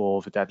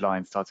before the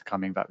deadline started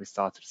coming that we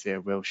started to see a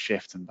real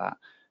shift in that.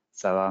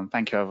 So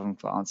thank you everyone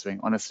for answering.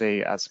 Honestly,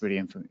 that's really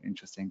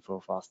interesting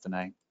for us to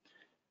know.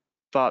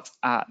 But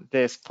at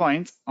this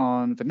point,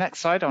 on the next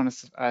slide, I want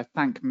to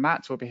thank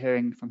Matt. We'll be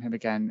hearing from him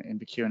again in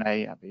the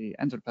Q&A at the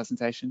end of the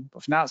presentation.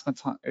 But for now,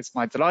 it's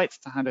my delight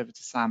to hand over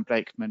to Sam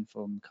Blakeman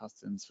from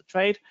Customs for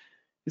Trade,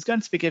 who's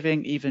going to be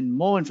giving even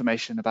more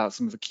information about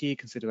some of the key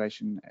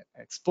consideration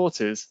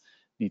exporters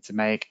need to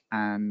make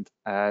and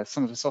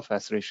some of the software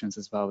solutions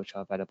as well, which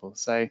are available.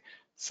 So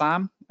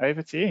Sam,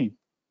 over to you.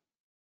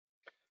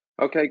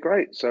 Okay,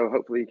 great. So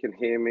hopefully you can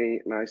hear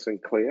me nice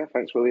and clear.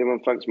 Thanks, William,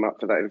 and thanks, Matt,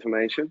 for that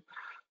information.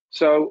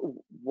 So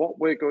what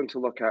we're going to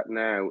look at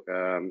now,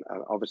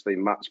 obviously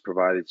Matt's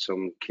provided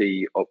some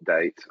key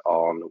update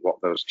on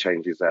what those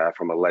changes are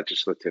from a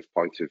legislative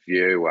point of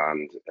view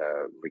and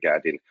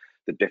regarding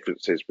the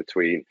differences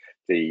between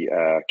the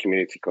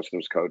Community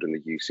Customs Code and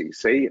the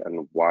UCC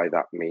and why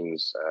that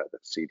means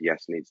that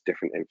CDS needs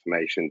different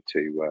information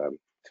to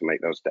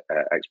make those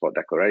export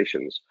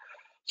declarations.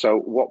 So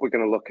what we're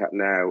going to look at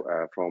now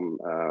from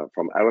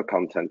our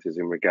content is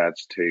in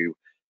regards to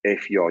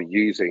if you're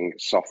using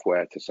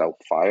software to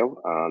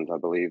self-file, and I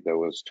believe there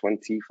was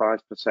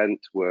 25%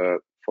 were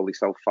fully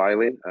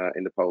self-filing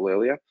in the poll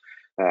earlier.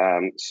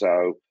 And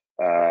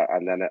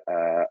then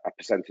a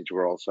percentage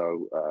were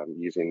also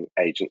using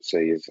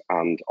agencies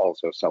and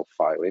also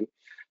self-filing.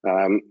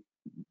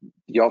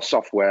 Your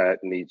software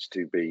needs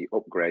to be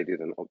upgraded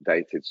and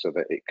updated so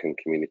that it can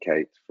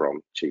communicate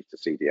from Chief to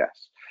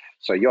CDS.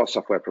 So your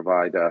software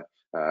provider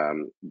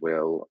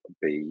will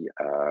be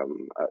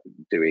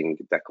doing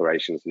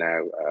declarations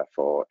now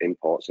for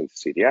imports into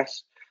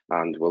CDS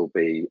and will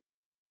be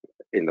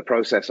in the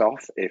process of,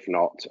 if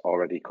not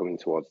already coming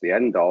towards the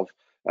end of,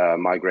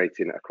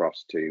 migrating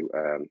across to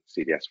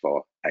CDS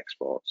for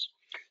exports.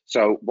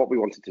 So what we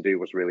wanted to do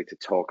was really to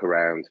talk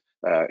around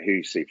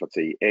who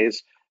C4T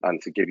is and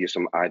to give you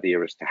some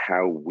idea as to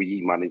how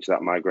we manage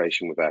that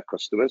migration with our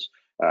customers,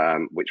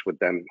 which would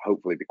then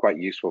hopefully be quite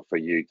useful for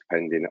you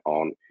depending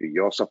on who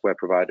your software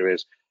provider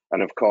is.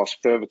 And of course,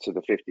 further to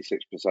the 56%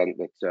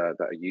 that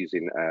are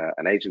using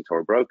an agent or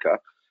a broker,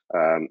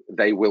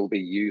 they will be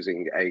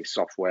using a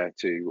software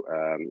to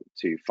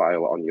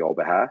file on your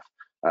behalf.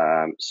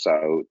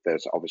 So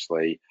there's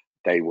obviously,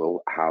 they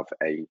will have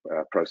a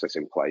process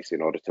in place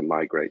in order to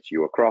migrate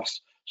you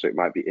across. So it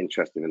might be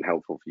interesting and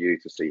helpful for you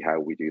to see how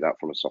we do that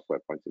from a software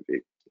point of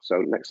view. So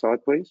next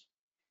slide, please.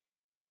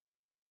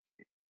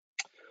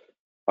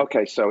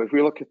 Okay, so if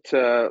we look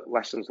at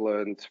lessons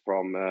learned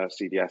from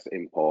CDS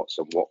imports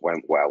and what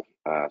went well.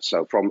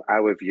 So from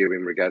our view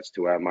in regards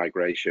to our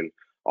migration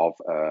of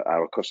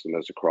our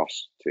customers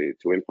across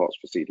to imports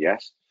for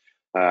CDS,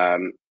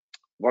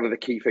 one of the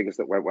key things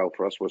that went well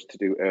for us was to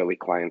do early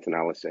client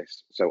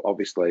analysis. So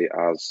obviously,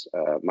 as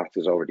Matt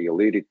has already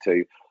alluded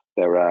to,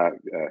 there are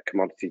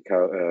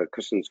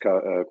customs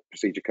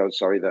procedure codes,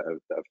 that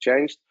have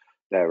changed.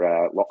 There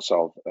are lots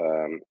of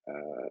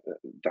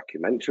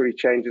documentary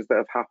changes that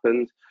have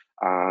happened,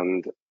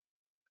 and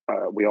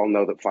we all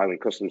know that filing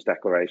customs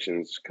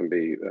declarations can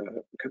be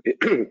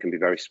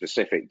very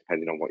specific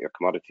depending on what your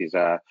commodities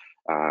are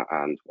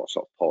and what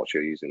sort of ports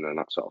you're using and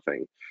that sort of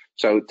thing.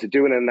 So to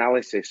do an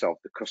analysis of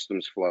the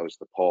customs flows,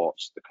 the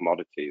ports, the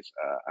commodities,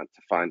 and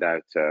to find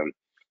out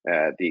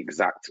the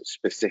exact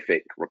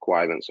specific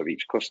requirements of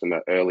each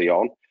customer early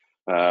on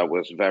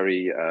was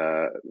very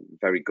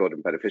good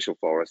and beneficial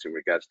for us in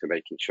regards to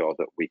making sure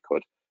that we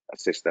could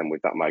assist them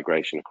with that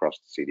migration across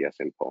to CDS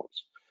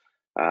imports.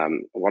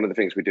 One of the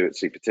things we do at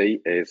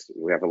C4T is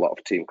we have a lot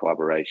of team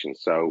collaboration.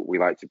 So we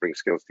like to bring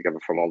skills together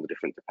from all the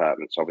different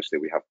departments. Obviously,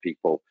 we have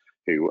people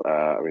who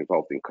are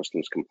involved in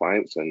customs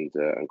compliance and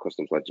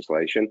customs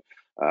legislation.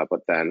 But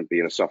then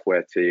being a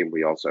software team,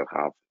 we also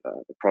have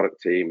the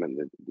product team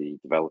and the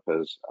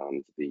developers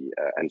and the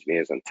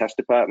engineers and test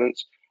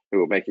departments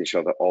who are making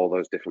sure that all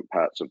those different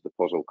parts of the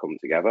puzzle come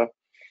together.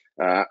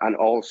 And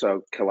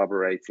also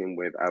collaborating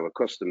with our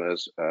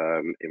customers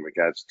in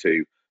regards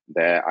to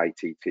their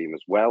IT team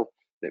as well.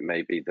 It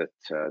may be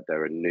that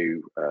there are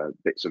new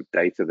bits of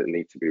data that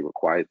need to be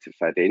required to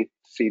fed in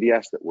to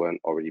CDS that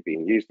weren't already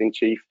being used in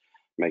Chief,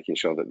 making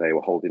sure that they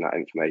were holding that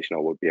information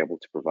or would be able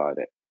to provide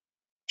it.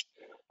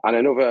 And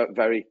another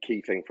very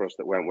key thing for us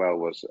that went well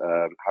was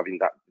having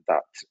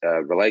that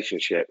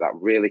relationship, that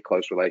really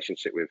close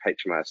relationship with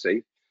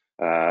HMRC,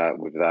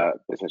 with their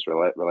business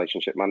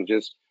relationship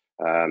managers,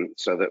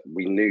 so that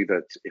we knew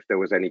that if there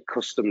was any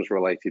customs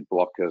related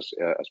blockers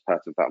as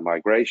part of that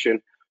migration,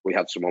 we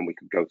had someone we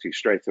could go to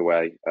straight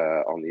away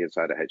on the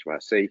inside of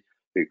HMRC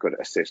who could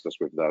assist us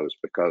with those,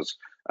 because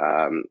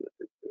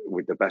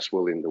with the best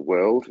will in the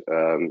world,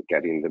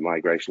 getting the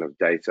migration of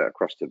data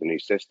across to the new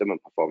system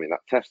and performing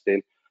that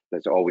testing,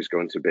 there's always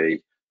going to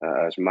be,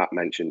 as Matt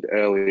mentioned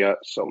earlier,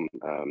 some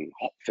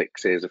hot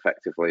fixes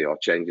effectively or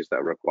changes that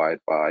are required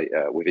by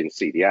within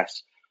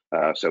CDS.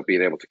 So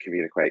being able to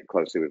communicate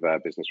closely with our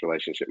business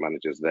relationship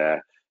managers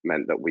there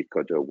meant that we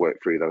could work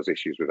through those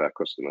issues with our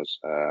customers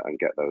and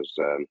get those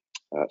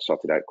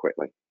sorted out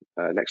quickly.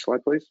 Next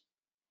slide, please.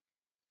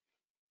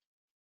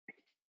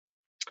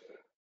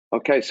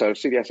 Okay, so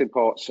CDS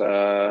imports,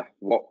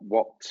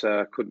 what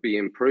could be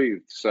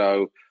improved?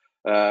 So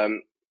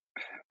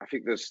I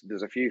think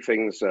there's a few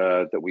things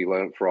that we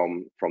learned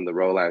from the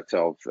rollout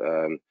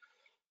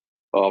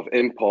of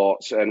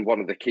imports, and one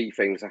of the key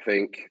things I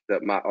think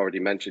that Matt already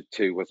mentioned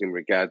too was in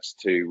regards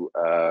to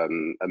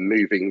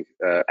moving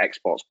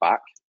exports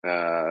back.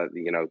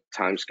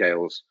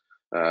 Timescales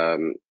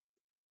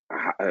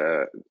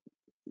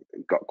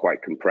got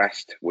quite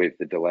compressed with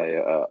the delay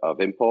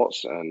of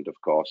imports, and of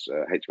course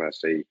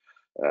HMRC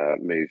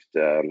moved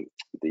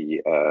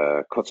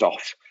the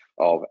cut-off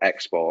of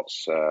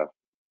exports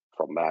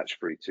from March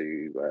through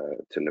to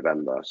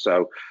November.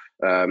 So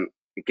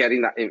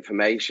getting that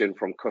information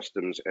from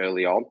customs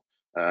early on,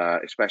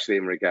 especially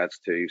in regards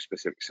to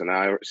specific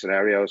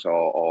scenarios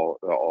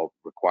or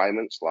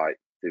requirements like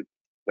the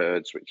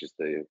birds, which is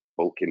the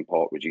bulk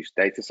import reduced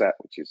data set,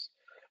 which is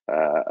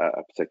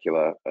a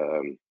particular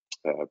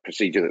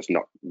procedure that's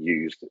not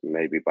used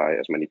maybe by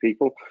as many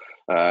people,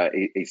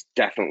 is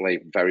definitely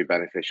very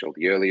beneficial.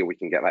 The earlier we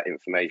can get that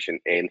information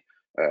in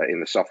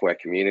the software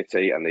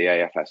community, and the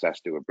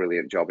AFSS do a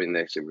brilliant job in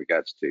this in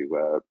regards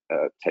to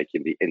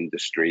taking the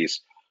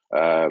industry's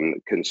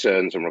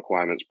concerns and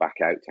requirements back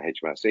out to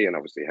HMRC, and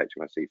obviously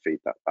HMRC feed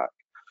that back.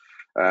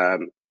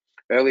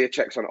 Earlier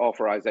checks on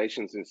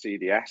authorizations in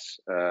CDS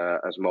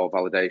as more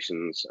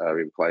validations are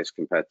in place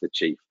compared to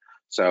Chief.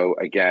 So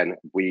again,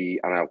 and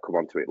I'll come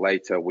on to it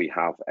later, we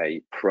have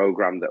a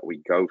program that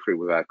we go through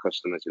with our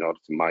customers in order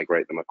to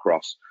migrate them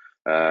across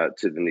to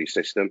the new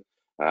system.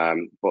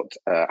 But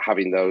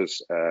having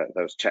those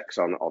checks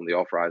on the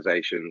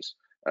authorizations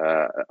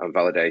and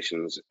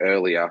validations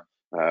earlier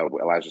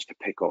allows us to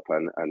pick up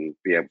and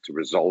be able to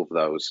resolve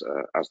those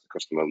as the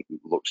customer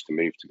looks to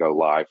move to go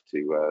live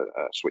to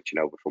switching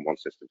over from one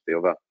system to the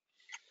other.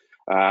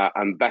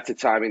 And better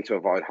timing to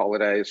avoid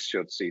holidays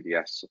should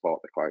CDS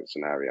support the client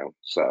scenario.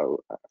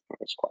 So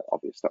it's quite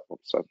obvious, that one.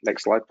 So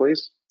next slide,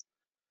 please.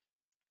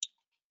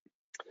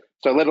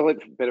 So a little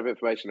bit of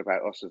information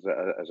about us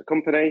as a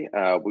company.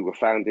 We were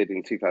founded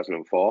in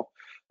 2004,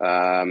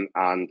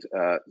 and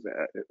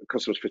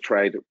Customs for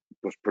Trade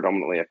was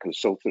predominantly a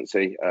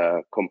consultancy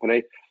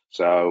company.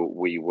 So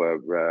we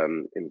were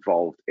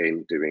involved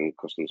in doing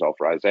customs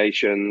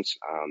authorizations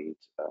and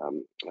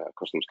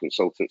customs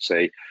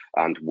consultancy,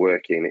 and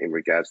working in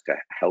regards to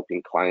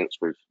helping clients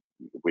with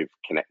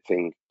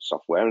connecting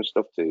software and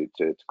stuff to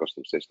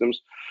custom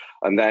systems.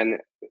 And then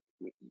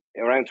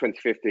around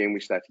 2015, we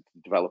started to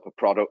develop a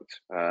product.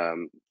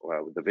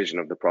 Well, the vision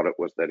of the product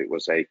was that it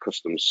was a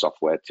customs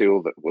software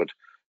tool that would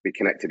be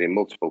connected in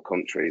multiple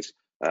countries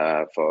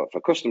for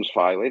customs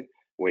filing,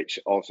 which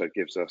also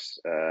gives us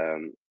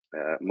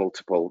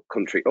multiple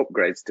country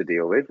upgrades to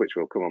deal with, which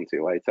we'll come on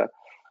to later.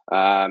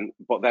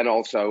 But then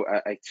also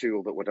a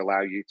tool that would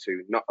allow you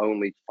to not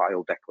only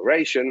file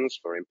declarations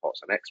for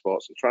imports and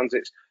exports and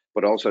transits,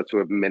 but also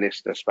to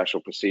administer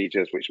special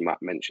procedures, which Matt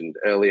mentioned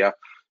earlier,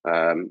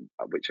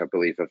 which I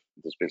believe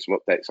there's been some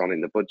updates on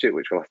in the budget,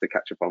 which we'll have to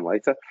catch up on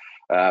later.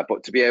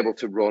 But to be able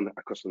to run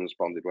a customs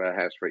bonded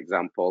warehouse, for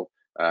example,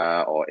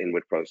 or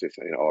inward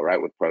processing or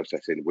outward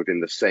processing within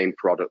the same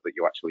product that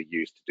you actually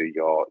use to do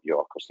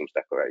your customs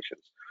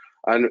declarations.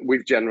 And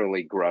we've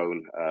generally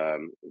grown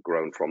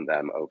from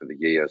them over the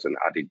years and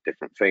added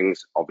different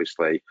things.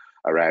 Obviously,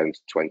 around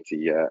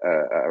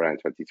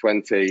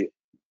 2020,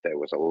 there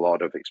was a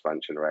lot of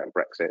expansion around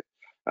Brexit,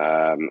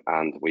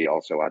 and we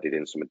also added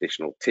in some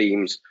additional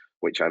teams,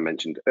 which I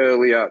mentioned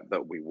earlier,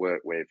 that we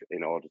work with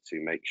in order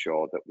to make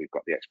sure that we've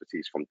got the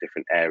expertise from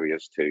different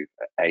areas to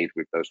aid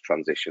with those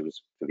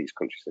transitions for these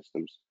country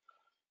systems.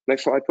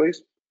 Next slide,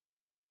 please.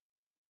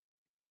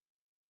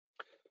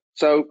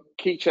 So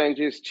key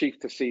changes, Chief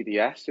to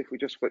CDS. If we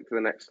just flick to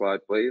the next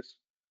slide, please.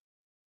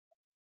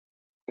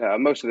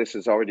 Most of this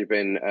has already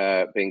been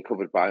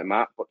covered by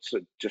Matt, but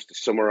just to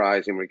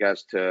summarize in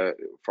regards to,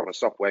 from a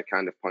software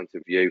kind of point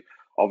of view,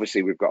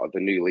 obviously we've got the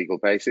new legal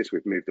basis,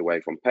 we've moved away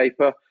from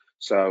paper.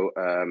 So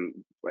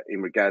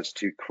in regards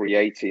to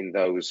creating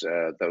those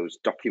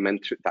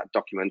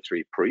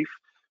documentary proof,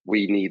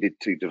 we needed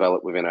to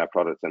develop within our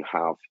product and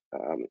have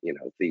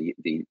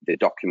the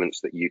documents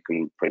that you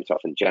can print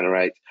off and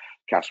generate.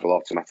 CAS will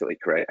automatically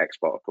create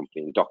export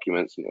accompanying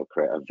documents, and it'll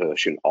create a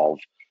version of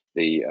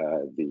the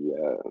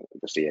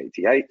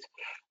C88.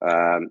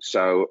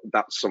 So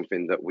that's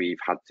something that we've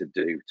had to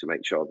do to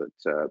make sure that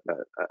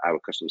our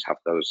customers have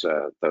those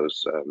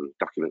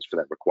documents for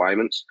their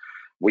requirements.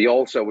 We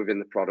also, within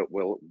the product,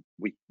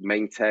 we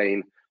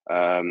maintain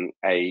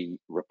a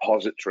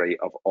repository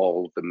of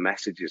all the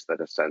messages that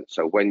are sent.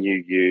 So when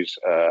you use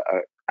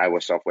our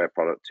software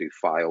product to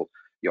file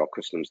your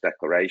customs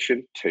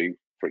declaration to,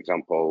 for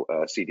example,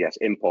 CDS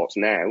imports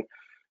now,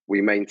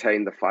 we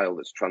maintain the file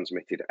that's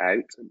transmitted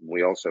out.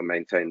 We also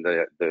maintain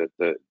the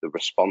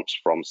response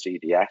from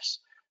CDS,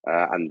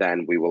 and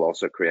then we will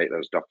also create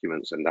those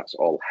documents, and that's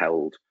all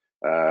held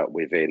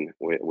within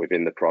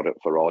the product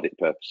for audit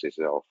purposes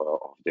or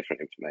for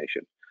different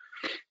information.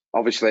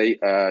 Obviously,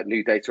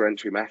 new data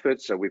entry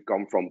methods. So we've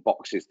gone from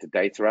boxes to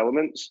data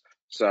elements.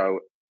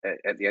 So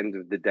at the end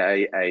of the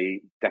day,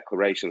 a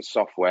declaration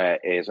software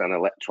is an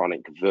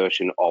electronic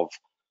version of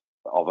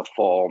a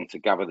form to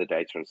gather the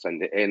data and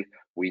send it in.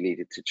 We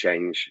needed to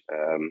change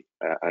and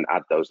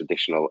add those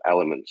additional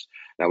elements.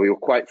 Now, we were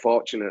quite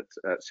fortunate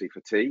at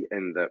C4T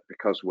in that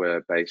because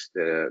we're based,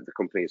 the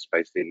company is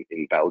based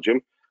in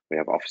Belgium. We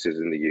have offices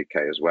in the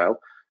UK as well.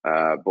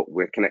 But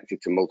we're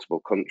connected to multiple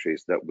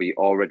countries that we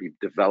already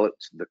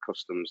developed the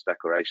customs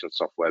declaration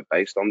software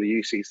based on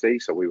the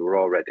UCC. So we were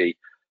already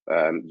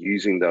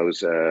using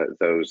those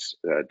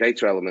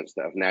data elements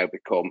that have now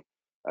become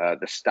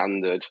the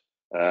standard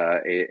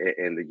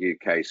in the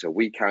UK. So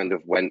we kind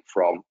of went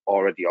from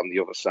already on the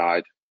other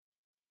side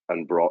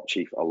and brought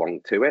Chief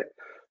along to it.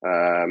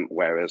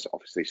 Whereas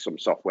obviously some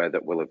software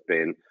that will have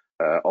been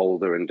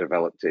older and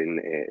developed in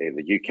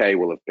the UK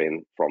will have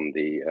been from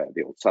the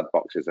old SAD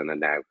boxes and are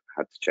now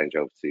had to change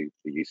over to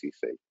the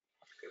UCC.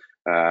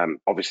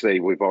 Obviously,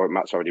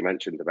 Matt's already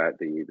mentioned about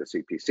the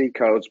CPC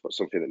codes, but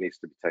something that needs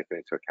to be taken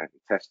into account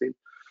in testing.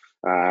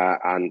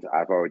 And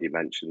I've already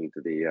mentioned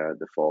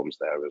the forms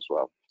there as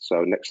well.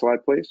 So next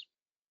slide, please.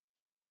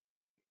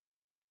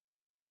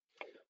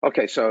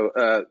 Okay, so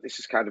this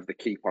is kind of the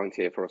key point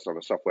here for us on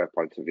a software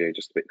point of view,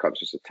 just a bit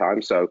conscious of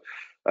time. So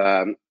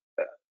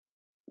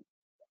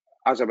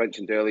as I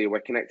mentioned earlier,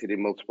 we're connected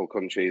in multiple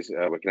countries.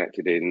 We're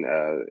connected in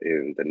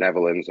the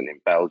Netherlands and in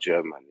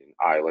Belgium and in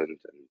Ireland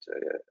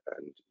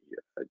and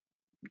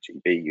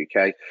GB,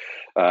 UK.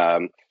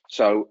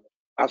 So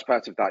as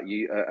part of that,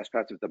 as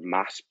part of the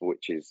MASP,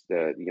 which is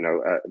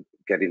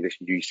getting this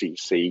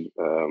UCC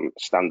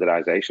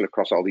standardization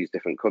across all these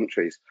different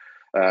countries,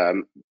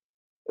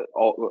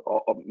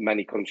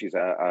 many countries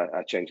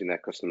are changing their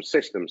customs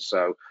systems.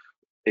 So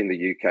in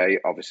the UK,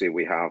 obviously,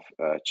 we have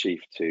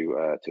Chief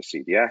to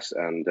CDS,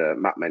 and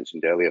Matt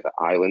mentioned earlier that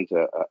Ireland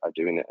are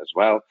doing it as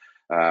well.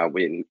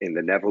 In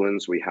the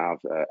Netherlands, we have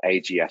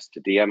AGS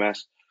to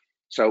DMS.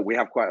 So we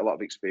have quite a lot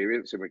of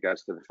experience in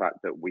regards to the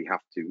fact that we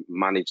have to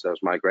manage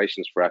those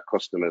migrations for our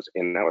customers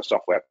in our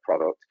software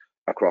product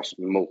across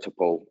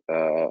multiple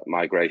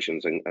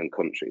migrations and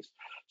countries.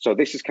 So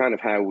this is kind of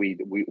how we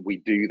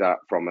do that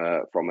from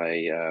a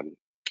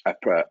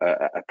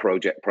a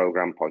project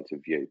program point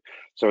of view.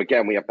 So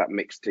again, we have that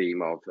mixed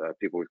team of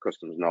people with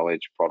customers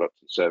knowledge,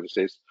 products and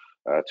services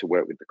to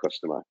work with the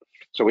customer.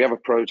 So we have a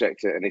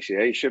project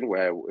initiation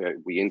where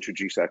we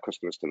introduce our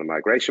customers to the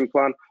migration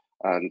plan.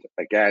 And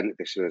again,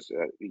 this is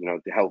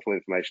the helpful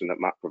information that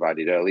Matt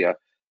provided earlier,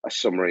 a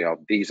summary of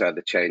these are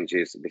the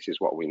changes, this is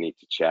what we need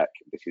to check,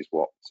 this is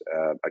what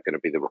are going to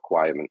be the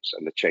requirements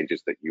and the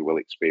changes that you will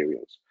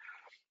experience.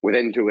 We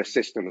then do a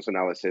systems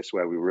analysis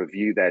where we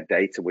review their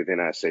data within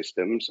our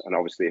systems. And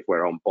obviously, if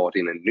we're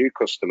onboarding a new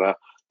customer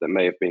that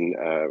may have been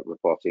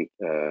reporting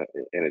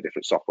in a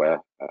different software,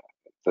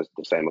 the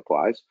same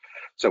applies.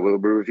 So we'll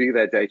review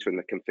their data and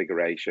the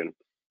configuration,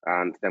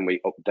 and then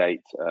we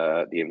update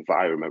the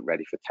environment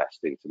ready for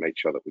testing to make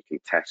sure that we can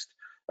test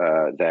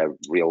their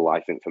real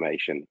life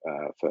information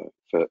for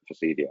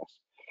CDS.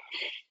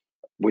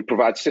 We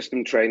provide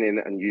system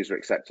training and user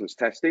acceptance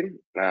testing.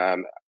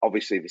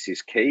 Obviously, this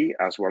is key,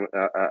 as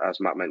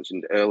Matt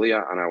mentioned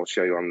earlier, and I will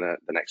show you on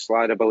the next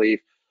slide, I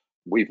believe.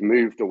 We've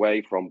moved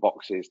away from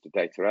boxes to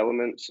data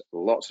elements.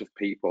 Lots of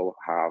people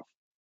have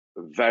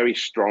very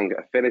strong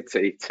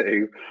affinity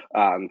to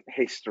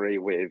history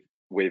with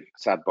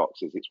SAD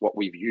boxes. It's what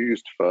we've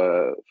used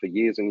for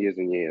years and years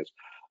and years.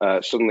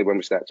 Suddenly, when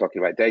we start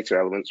talking about data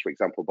elements, for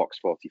example, box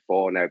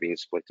 44 now being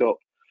split up,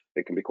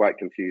 it can be quite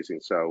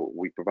confusing. So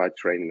we provide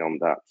training on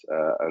that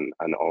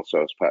and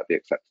also as part of the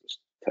acceptance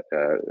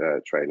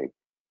training.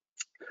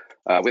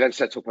 We then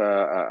set up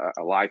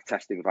a live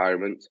test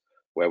environment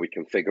where we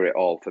configure it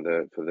all for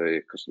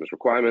the customer's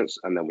requirements,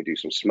 and then we do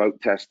some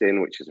smoke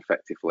testing, which is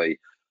effectively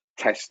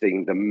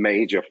testing the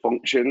major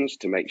functions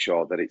to make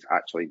sure that it's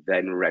actually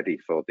then ready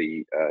for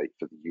the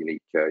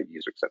unique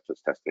user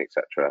acceptance testing,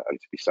 etc., and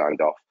to be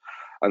signed off.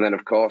 And then,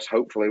 of course,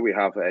 hopefully we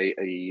have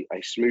a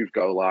smooth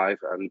go live,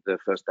 and the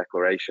first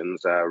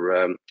declarations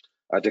are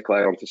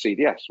declared onto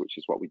CDS, which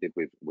is what we did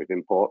with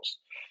imports.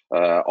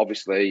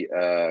 Obviously,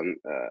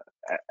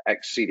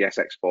 CDS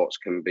exports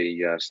can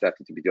be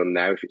started to be done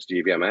now if it's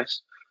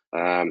GVMS.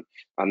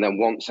 And then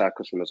once our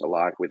customers are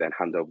live, we then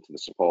hand over to the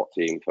support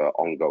team for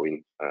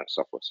ongoing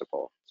software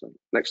support. So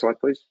next slide,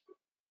 please.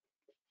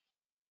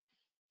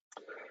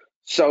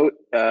 So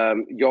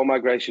your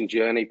migration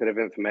journey, bit of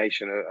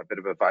information, a bit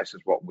of advice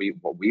is what we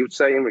would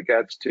say in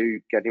regards to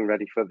getting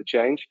ready for the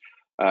change.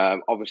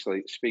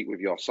 Obviously, speak with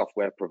your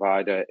software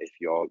provider if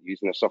you're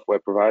using a software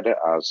provider,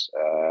 as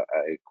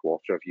a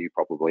quarter of you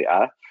probably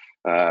are.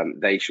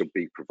 They should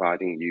be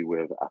providing you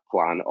with a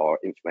plan or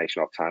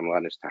information or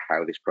timeline as to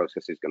how this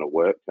process is going to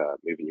work,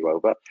 moving you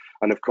over.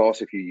 And of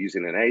course, if you're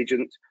using an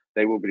agent,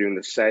 they will be doing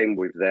the same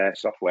with their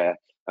software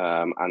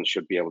and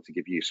should be able to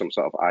give you some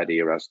sort of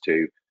idea as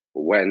to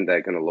when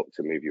they're going to look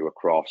to move you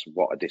across,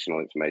 what additional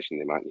information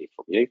they might need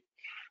from you.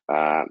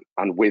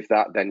 And with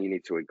that, then you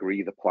need to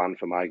agree the plan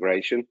for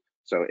migration.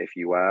 So if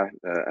you are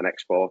an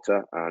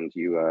exporter and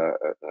you are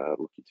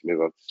looking to move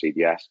over to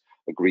CDS,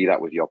 agree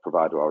that with your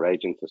provider or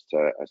agent as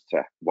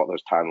to what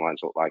those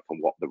timelines look like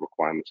and what the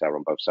requirements are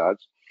on both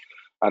sides.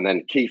 And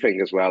then key thing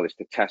as well is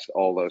to test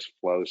all those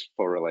flows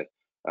thoroughly.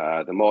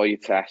 The more you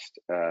test,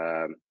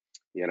 the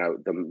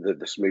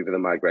smoother the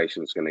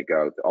migration is going to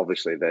go.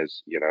 Obviously,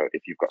 there's,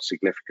 if you've got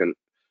significant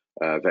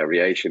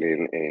variation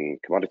in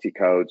commodity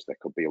codes, there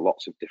could be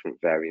lots of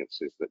different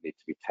variances that need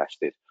to be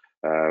tested.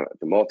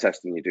 The more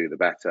testing you do, the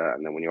better.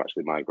 And then when you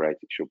actually migrate,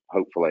 it should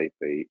hopefully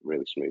be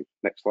really smooth.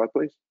 Next slide,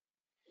 please.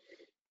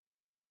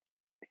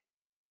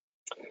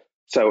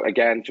 So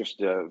again, just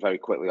very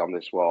quickly on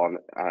this one,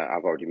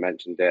 I've already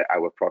mentioned it.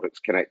 Our product's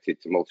connected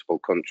to multiple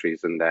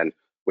countries, and then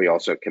we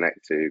also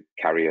connect to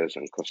carriers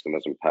and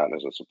customers and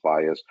partners and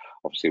suppliers.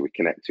 Obviously, we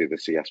connect to the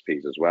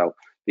CSPs as well.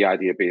 The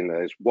idea being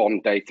there's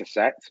one data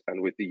set,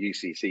 and with the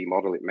UCC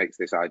model, it makes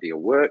this idea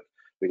work.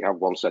 We have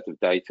one set of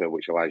data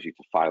which allows you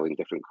to file in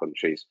different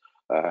countries.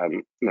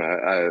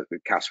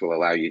 CAS will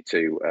allow you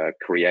to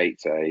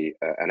create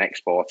an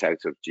export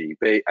out of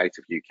GB, out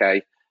of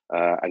UK,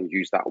 and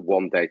use that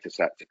one data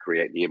set to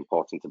create the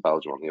import into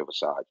Belgium on the other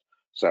side.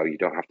 So you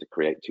don't have to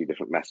create two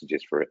different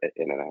messages for it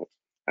in and out.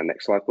 And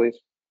next slide, please.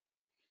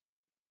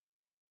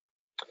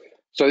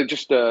 So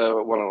just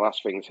one of the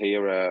last things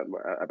here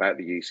about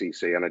the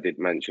UCC, and I did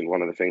mention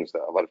one of the things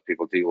that a lot of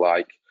people do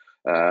like,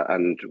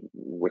 and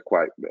we're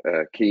quite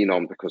keen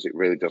on because it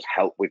really does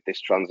help with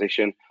this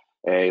transition,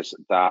 is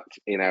that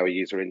in our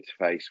user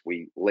interface,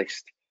 we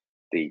list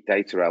the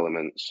data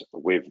elements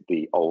with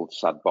the old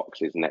SAD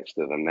boxes next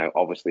to them. Now,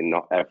 obviously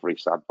not every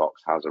SAD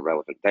box has a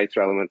relevant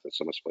data element and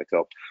some are split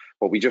up,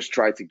 but we just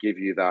try to give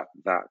you that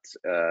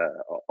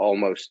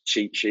almost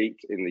cheat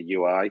sheet in the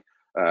UI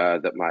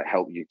that might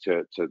help you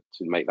to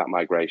make that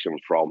migration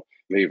from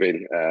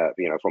moving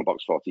from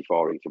box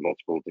 44 into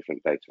multiple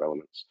different data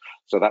elements.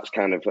 So that's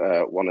kind of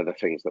one of the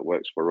things that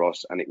works for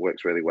us, and it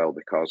works really well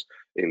because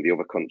in the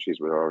other countries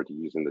we're already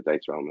using the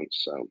data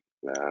elements, so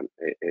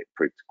it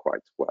proved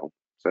quite well.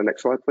 So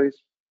next slide,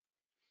 please.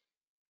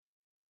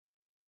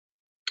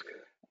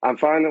 And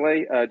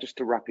finally, just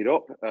to wrap it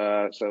up,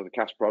 so the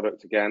CAS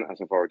product, again, as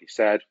I've already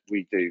said,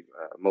 we do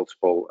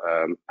multiple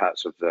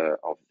parts of the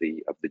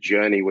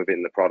journey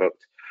within the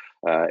product.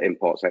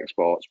 imports,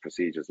 exports,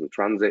 procedures and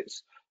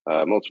transits,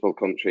 multiple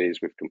countries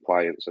with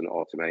compliance and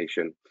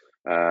automation.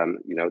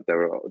 You know,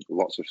 there are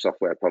lots of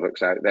software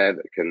products out there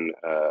that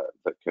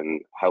can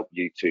help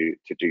you to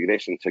do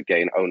this and to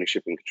gain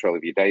ownership and control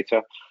of your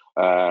data.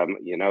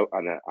 You know,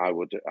 and I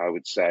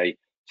would say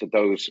to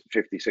those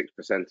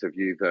 56% of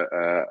you that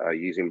are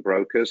using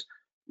brokers,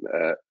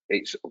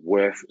 it's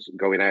worth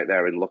going out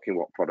there and looking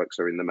what products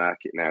are in the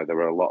market now. There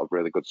are a lot of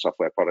really good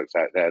software products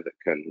out there that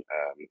can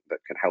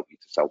help you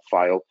to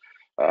self-file.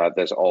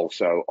 There's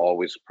also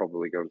always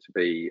probably going to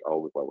be,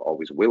 or well,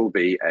 always will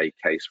be, a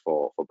case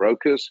for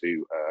brokers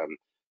who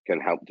can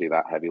help do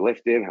that heavy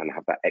lifting and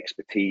have that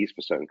expertise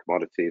for certain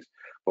commodities.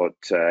 But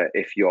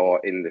if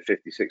you're in the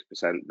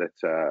 56%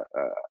 that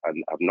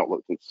have not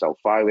looked into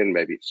self-filing,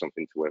 maybe it's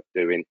something worth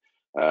doing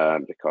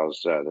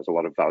because there's a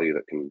lot of value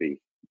that can be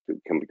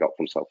got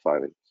from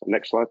self-filing. So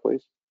next slide,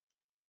 please.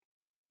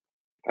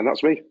 And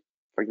that's me.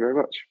 Thank you very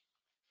much.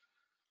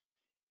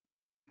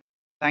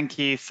 Thank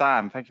you,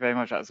 Sam. Thank you very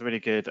much. That was a really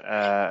good,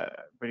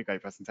 really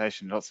great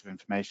presentation. Lots of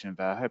information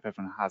there. I hope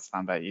everyone has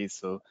found that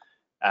useful.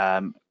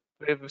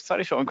 We're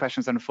slightly short on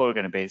questions than before we're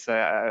going to be, so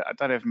I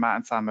don't know if Matt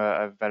and Sam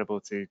are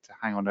available to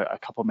hang on a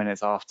couple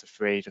minutes after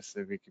 3, just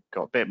so we've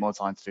got a bit more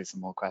time to do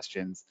some more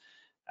questions.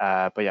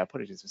 But yeah,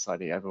 apologies for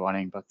slightly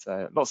overrunning, but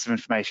lots of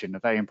information, a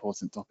very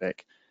important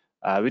topic.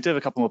 We do have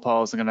a couple more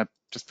polls. I'm going to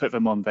just put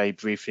them on very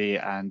briefly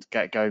and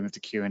get going with the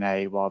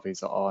Q&A while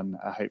these are on.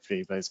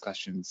 Hopefully those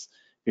questions,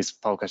 these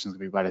poll questions will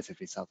be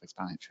relatively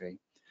self-explanatory.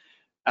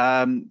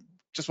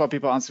 Just while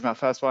people are answering that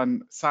first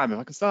one, Sam, if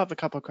I can start with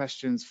a couple of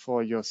questions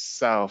for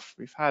yourself.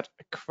 We've had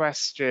a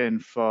question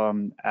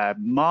from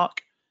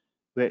Mark,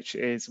 which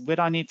is, would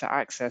I need to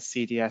access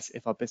CDS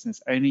if our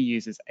business only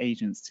uses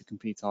agents to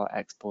complete our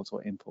export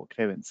or import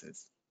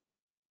clearances?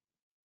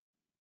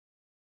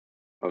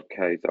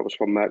 Okay, that was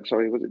from Mark.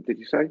 Sorry, was it? Did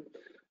you say?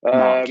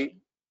 Mark.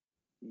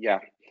 Yeah.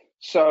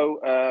 So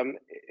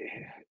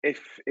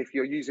if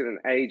you're using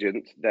an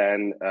agent,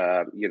 then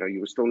you know, you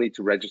will still need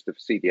to register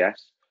for CDS,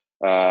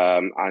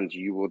 and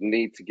you would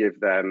need to give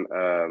them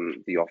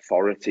the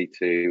authority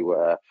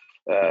to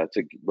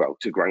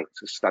grant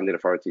standing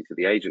authority to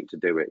the agent to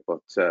do it.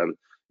 But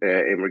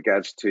in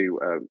regards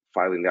to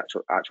filing the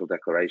actual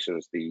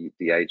declarations, the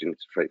agent,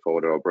 freight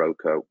forwarder or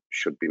broker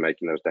should be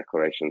making those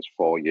declarations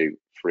for you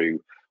through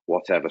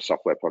whatever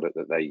software product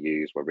that they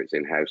use, whether it's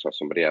in-house or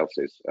somebody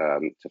else's,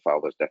 to file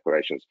those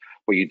declarations.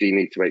 But you do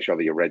need to make sure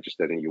that you're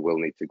registered, and you will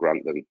need to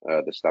grant them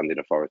the standing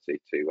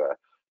authority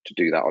to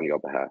do that on your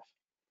behalf.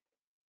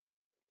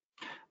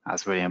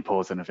 That's really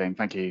important, I think.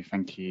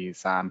 Thank you,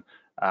 Sam.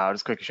 I'll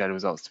just quickly share the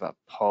results to that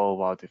poll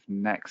while I do the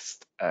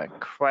next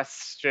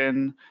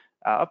question.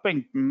 I'll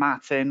bring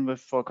Matt in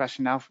for a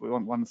question now. We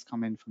want one that's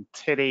come in from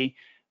Tilly.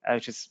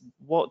 Just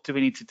what do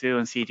we need to do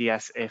on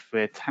CDS if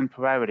we're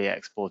temporarily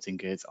exporting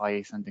goods,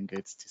 i.e. sending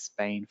goods to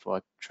Spain for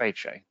a trade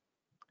show?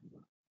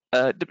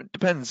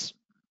 Depends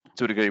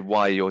to a degree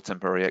why you're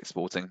temporarily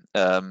exporting.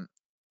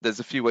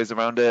 There's a few ways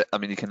around it. I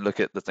mean, you can look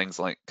at the things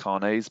like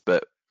carnets,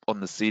 but on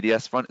the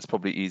CDS front, it's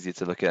probably easier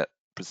to look at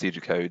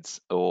procedure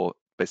codes or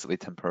basically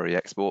temporary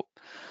export.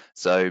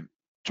 So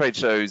trade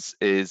shows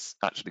is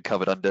actually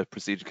covered under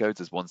procedure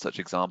codes as one such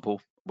example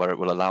where it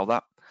will allow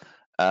that.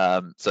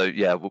 So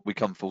yeah, we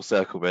come full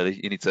circle really.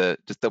 You need to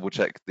just double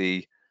check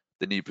the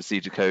new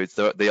procedure codes.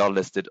 They are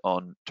listed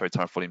on Trade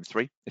Tariff Volume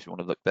 3 if you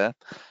want to look there.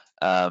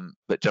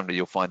 But generally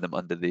you'll find them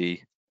under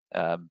the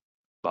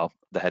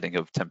heading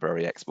of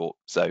temporary export.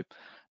 So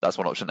that's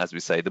one option. As we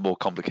say, the more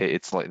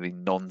complicated, slightly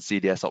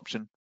non-CDS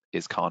option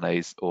is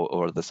carnets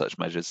or other such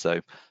measures.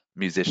 So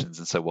musicians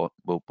and so on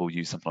will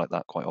use something like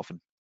that quite often.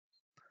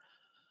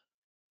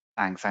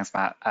 Thanks,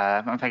 Matt.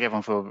 And thank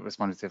everyone for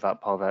responding to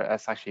that poll.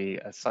 That's actually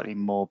slightly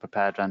more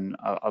prepared than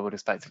I would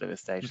expect at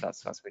this stage.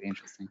 That's really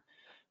interesting.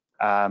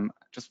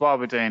 Just while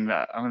we're doing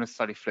that, I'm going to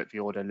slightly flip the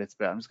order a little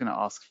bit. I'm just going to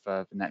ask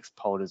for the next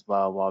poll as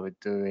well while we're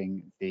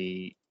doing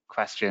the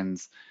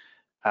questions.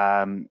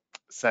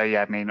 So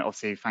yeah, I mean,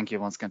 obviously, thank you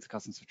once again to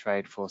Customs for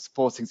Trade for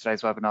supporting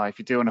today's webinar. If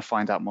you do want to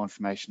find out more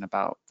information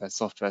about the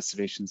software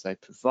solutions they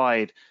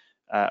provide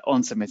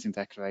on submitting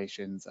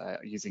declarations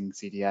using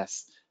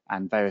CDS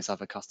and various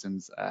other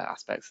customs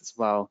aspects as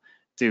well,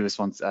 do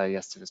respond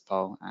yes to this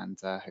poll, and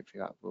hopefully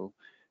that will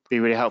be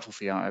really helpful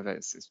for you.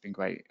 It's been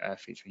great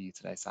featuring you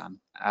today, Sam.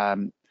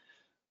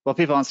 While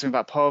people answering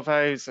about poll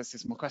votes, let's do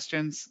some more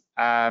questions.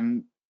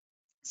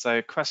 So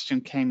a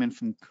question came in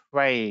from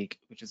Craig,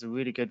 which is a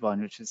really good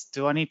one, which is,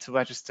 do I need to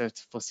register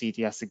for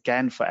CDS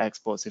again for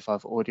exports if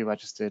I've already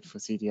registered for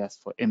CDS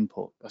for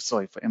imports?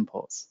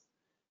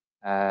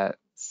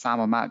 Sam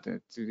or Matt,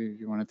 do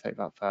you want to take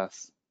that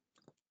first?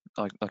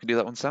 I can do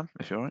that one, Sam,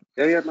 if you're all right.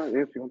 Yeah, Matt,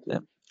 if you want to. Yeah.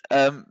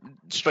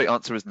 Straight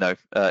answer is no.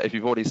 If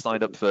you've already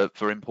signed up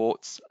for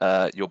imports,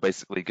 you're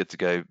basically good to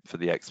go for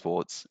the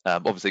exports.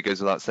 Obviously, it goes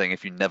without saying,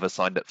 if you never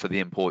signed up for the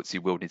imports,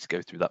 you will need to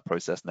go through that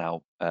process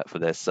now for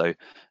this. So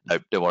no,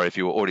 don't worry. If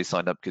you were already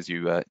signed up because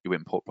you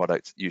import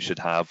products, you should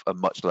have a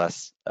much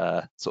less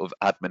sort of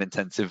admin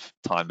intensive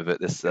time of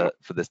it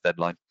for this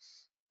deadline.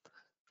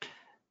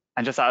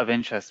 And just out of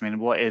interest, I mean,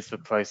 what is the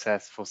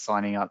process for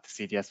signing up to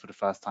CDS for the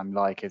first time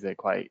like? Is it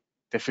quite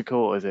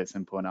difficult or is it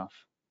simple enough?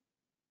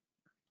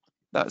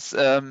 That's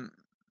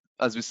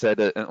as we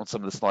said on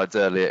some of the slides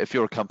earlier, if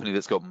you're a company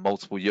that's got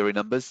multiple URI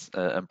numbers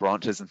and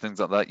branches and things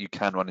like that, you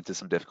can run into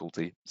some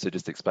difficulty. So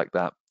just expect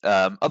that.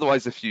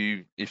 Otherwise, if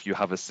you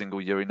have a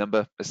single URI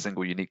number, a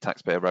single unique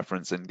taxpayer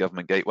reference in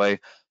Government Gateway,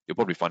 you'll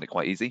probably find it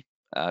quite easy.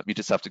 You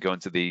just have to go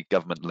into the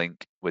government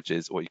link, which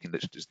is, or you can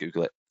literally just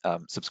Google it,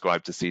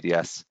 subscribe to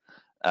CDS,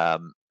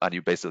 and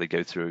you basically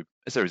go through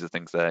a series of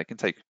things there. It can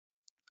take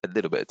a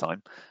little bit of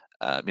time.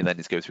 You then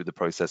need to go through the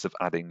process of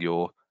adding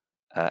your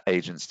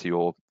agents to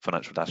your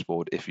financial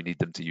dashboard if you need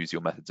them to use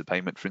your methods of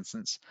payment, for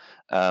instance.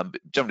 But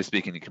generally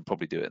speaking, you can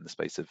probably do it in the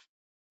space of,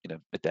 a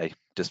day.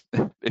 Just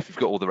if you've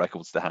got all the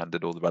records to hand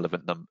and all the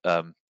relevant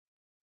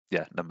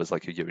numbers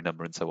like your URI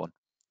number and so on.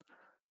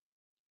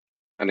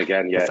 And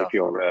again, yeah, if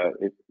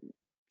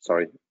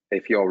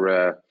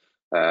you're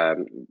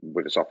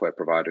with a software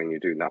provider and you're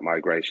doing that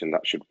migration,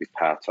 that should be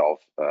part of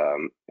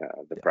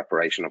the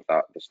preparation of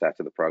that, the start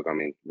of the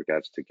program in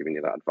regards to giving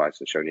you that advice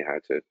and showing you how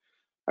to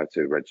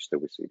register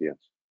with CDS.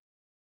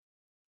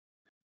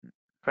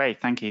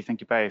 Great, thank you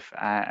both.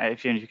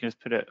 If you can just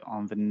put it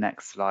on the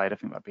next slide, I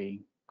think that'd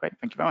be great.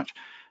 Thank you very much.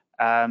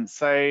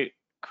 So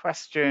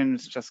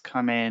questions just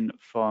come in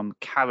from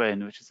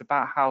Karen, which is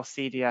about how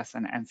CDS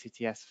and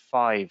NCTS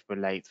 5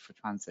 relate for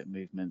transit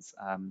movements.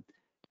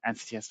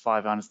 NCTS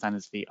 5, I understand,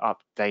 is the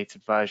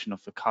updated version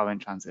of the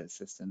current transit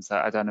system. So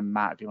I don't know,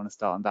 Matt, do you want to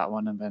start on that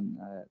one and then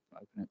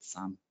open it to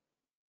Sam?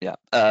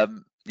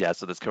 Yeah,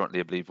 so there's currently,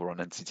 I believe, we're on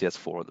NCTS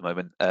 4 at the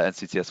moment.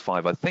 NCTS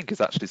 5, I think,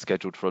 is actually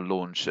scheduled for a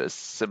launch at a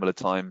similar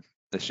time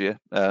this year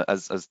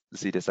as the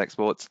CDS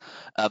exports.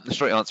 The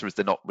straight answer is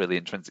they're not really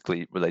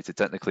intrinsically related.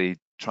 Technically,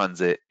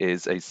 transit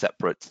is a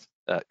separate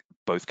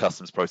both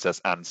customs process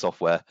and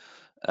software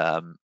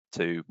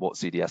to what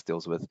CDS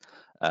deals with.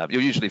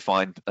 You'll usually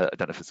find, I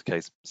don't know if it's the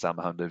case, Sam,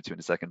 I'll hand over to you in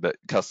a second, but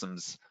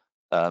customs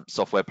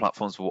software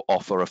platforms will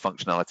offer a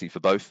functionality for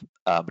both,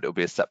 but it'll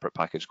be a separate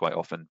package quite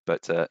often.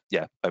 But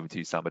yeah, over to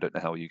you, Sam. I don't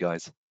know how you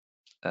guys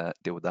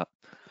deal with that.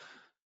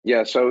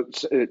 Yeah, so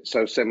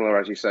similar,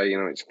 as you say,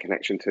 it's a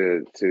connection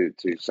to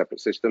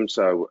separate systems.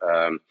 So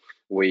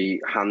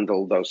we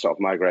handle those sort of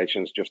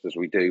migrations just as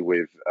we do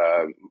with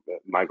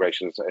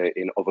migrations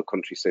in other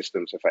country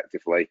systems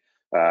effectively.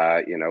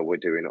 We're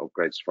doing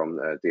upgrades from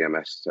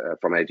DMS,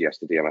 from AGS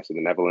to DMS in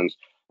the Netherlands.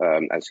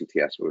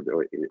 NCTS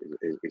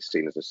is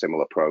seen as a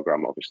similar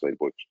program, obviously,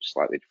 with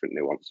slightly different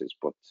nuances,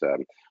 but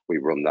we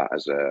run that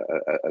as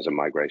a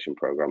migration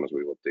program as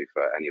we would do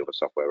for any other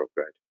software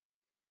upgrade.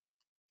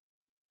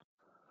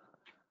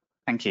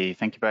 Thank you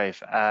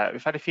both.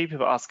 We've had a few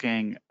people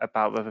asking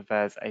about whether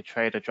there's a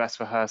trade address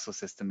rehearsal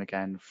system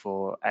again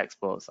for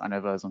exports. I know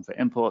those ones are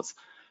imports.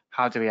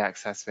 How do we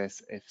access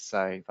this? If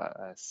so,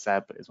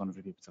 Seb is one of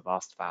the people who have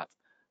asked that.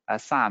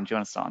 Sam, do you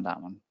want to start on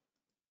that one?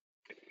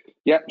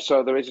 Yep,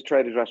 so there is a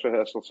trade address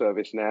rehearsal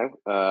service now.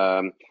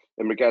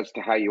 In regards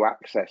to how you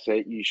access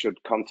it, you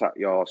should contact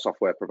your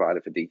software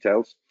provider for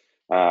details.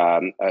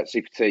 At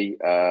CPT,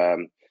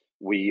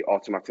 we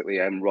automatically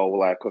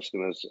enroll our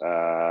customers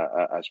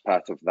as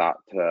part of that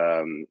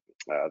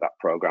that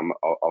program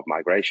of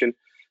migration.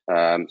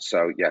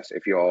 So yes,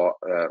 if you're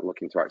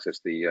looking to access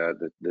the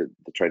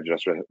trade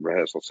address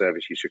rehearsal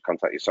service, you should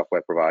contact your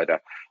software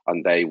provider,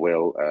 and they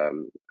will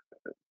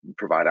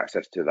provide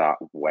access to that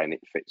when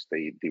it fits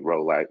the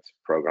rollout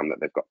program that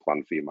they've got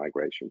planned for your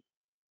migration.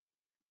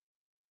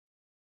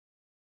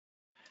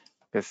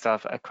 Good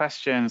stuff.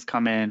 Questions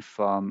come in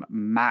from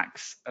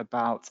Max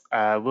about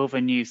will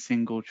the new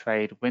single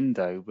trade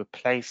window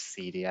replace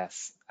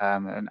CDS?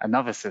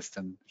 Another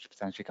system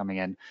potentially coming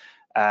in.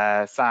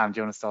 Sam, do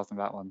you want to start on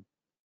that one?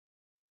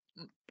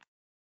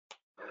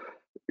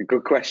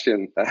 Good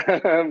question.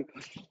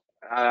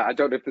 I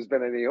don't know if there's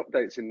been any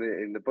updates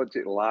in the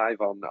budget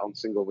live on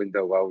single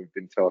window while we've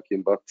been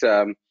talking, but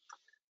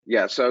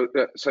yeah. So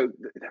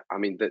I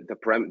mean,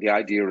 the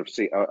idea of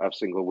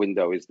single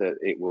window is that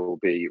it will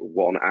be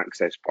one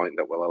access point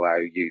that will allow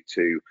you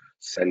to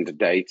send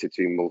data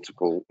to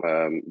multiple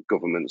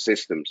government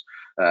systems.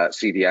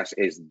 CDS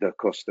is the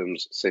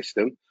customs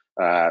system.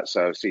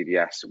 So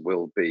CDS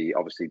will be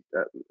obviously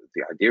the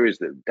idea is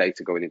that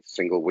data going into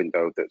single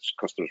window that's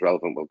customs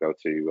relevant will go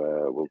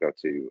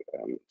to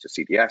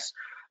CDS,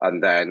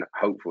 and then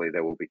hopefully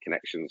there will be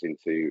connections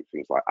into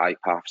things like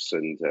IPAFs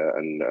and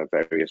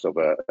various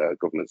other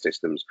government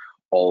systems,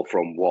 all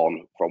from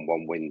one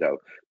window.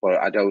 But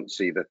I don't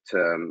see that.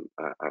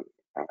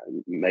 I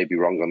may be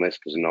wrong on this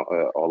because I'm not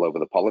all over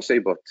the policy,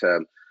 but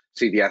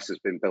CDS has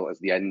been built as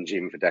the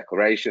engine for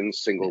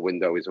declarations. Single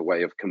window is a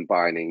way of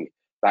combining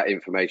that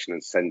information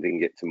and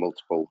sending it to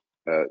multiple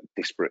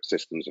disparate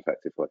systems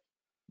effectively.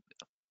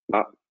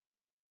 Matt?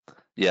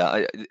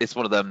 Yeah, it's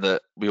one of them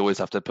that we always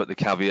have to put the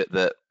caveat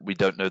that we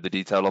don't know the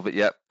detail of it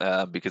yet,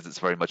 because it's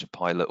very much a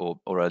pilot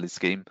or early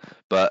scheme.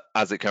 But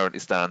as it currently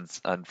stands,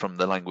 and from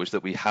the language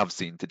that we have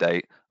seen to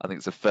date, I think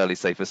it's a fairly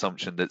safe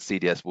assumption that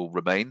CDS will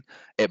remain.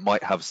 It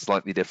might have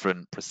slightly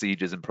different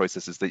procedures and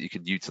processes that you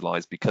can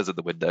utilize because of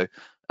the window,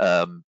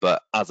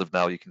 but as of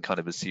now, you can kind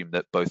of assume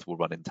that both will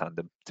run in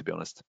tandem, to be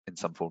honest, in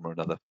some form or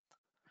another.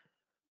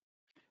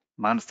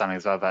 My understanding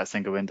as well that a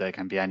single window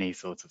can be any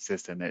sort of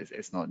system.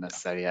 It's not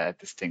necessarily a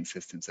distinct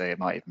system. So it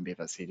might even be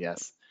that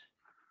CDS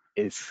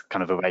is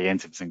kind of a way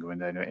into the single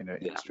window in a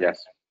stream.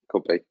 Yes,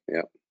 could be.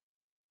 Yeah.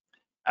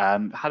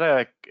 Had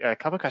a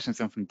couple of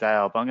questions in from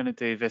Dale, but I'm going to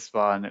do this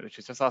one, which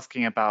is just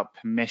asking about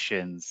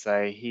permissions.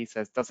 So he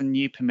says, does a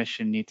new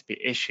permission need to be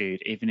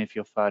issued even if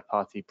your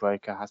third-party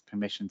broker has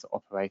permission to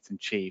operate in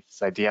chief?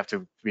 So do you have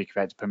to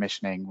recreate the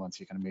permissioning once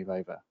you're going to move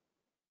over?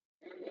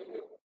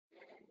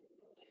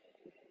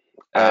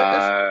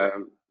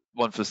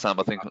 One for Sam,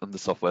 I think, on the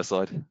software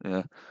side.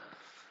 Yeah.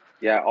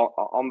 Yeah,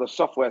 on the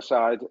software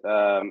side,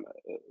 no.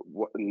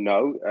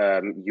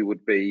 You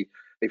would be,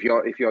 if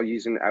you're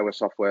using our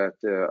software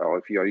or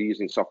if you're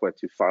using software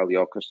to file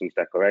your customs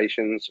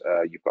declarations,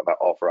 you've got that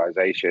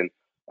authorization.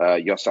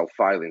 You're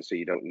self-filing, so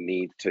you don't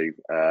need to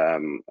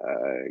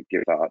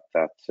give that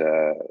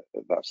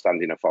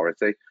standing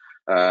authority.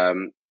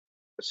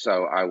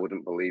 So I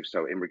wouldn't believe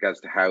so. In regards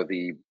to how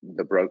the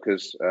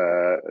brokers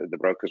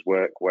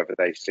work, whether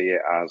they see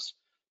it as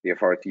the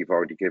authority you've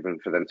already given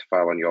for them to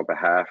file on your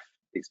behalf,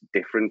 it's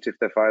different if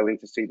they're filing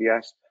to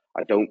CDS.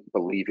 I don't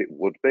believe it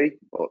would be,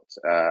 but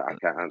I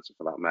can't answer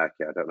for that, Mark.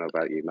 I don't know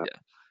about you, Matt.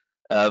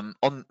 Yeah.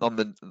 On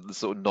the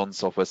sort of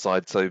non-software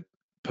side, so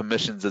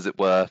permissions, as it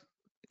were,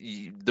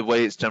 the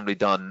way it's generally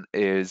done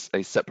is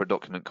a separate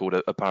document called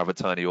a power of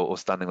attorney or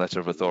standing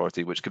letter of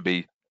authority, which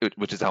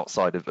is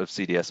outside of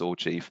CDS or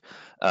chief.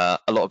 A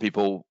lot of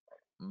people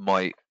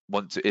might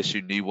want to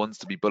issue new ones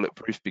to be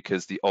bulletproof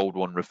because the old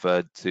one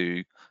referred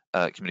to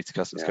Community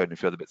Customs Code and a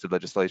few other bits of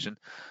legislation.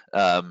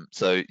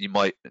 So you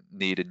might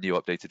need a new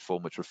updated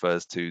form which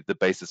refers to the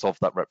basis of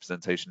that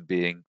representation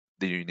being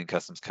the Union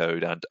Customs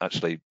Code, and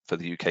actually for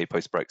the UK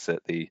post-Brexit,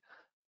 the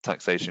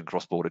Taxation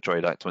Cross-Border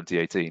Trade Act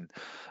 2018.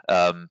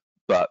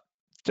 But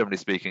generally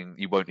speaking,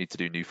 you won't need to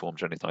do new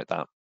forms or anything like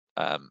that.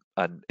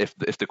 And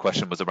if the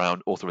question was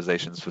around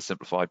authorizations for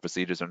simplified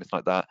procedures or anything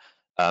like that,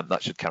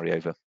 that should carry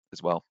over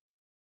as well.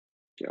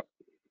 Yeah.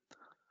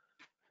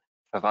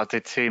 I'll do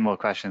two more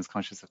questions,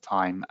 conscious of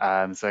time.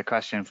 So a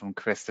question from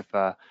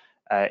Christopher.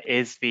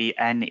 Is the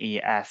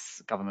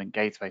NES Government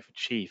Gateway for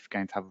Chief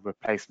going to have a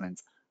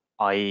replacement,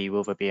 i.e.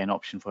 will there be an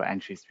option for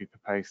entries to be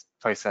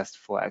processed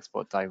for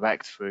export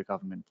direct through a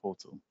government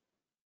portal?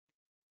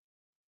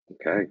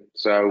 Okay,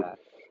 so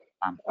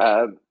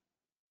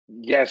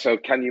yeah, so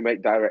can you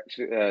make direct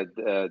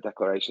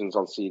declarations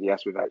on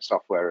CDS without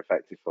software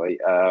effectively?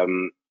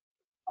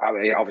 I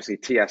mean, obviously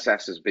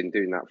TSS has been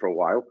doing that for a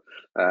while,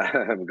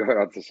 going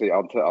on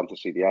to onto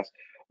CDS.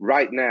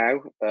 Right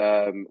now,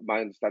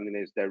 my understanding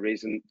is there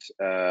isn't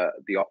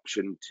the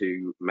option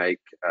to make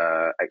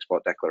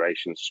export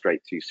declarations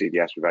straight to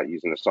CDS without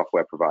using a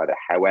software provider.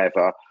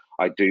 However,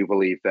 I do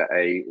believe that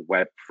a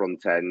web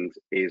front end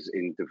is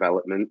in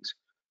development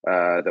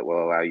that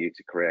will allow you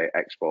to create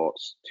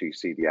exports to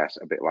CDS,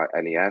 a bit like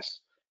NES.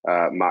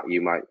 Matt,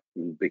 you might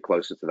be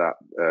closer to that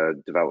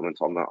development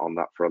on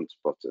that front,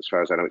 but as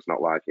far as I know, it's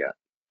not live yet.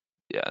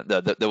 Yeah,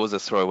 there was a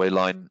throwaway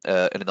line in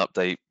an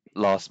update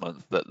last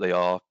month that they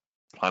are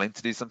planning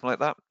to do something like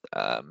that.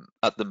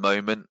 At the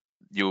moment,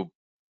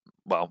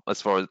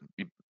 as far as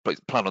you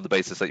plan on the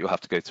basis that you'll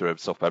have to go through a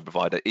software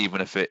provider,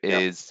 even if it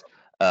is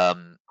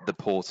the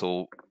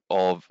portal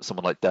of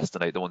someone like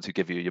Destinate, the ones who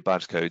give you your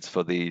badge codes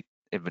for the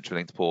inventory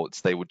linked ports,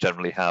 they would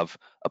generally have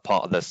a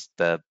part of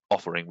their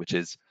offering, which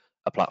is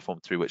a platform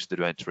through which to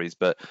do entries.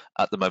 But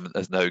at the moment,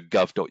 there's no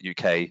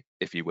gov.uk,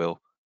 if you will,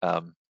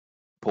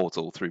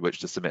 portal through which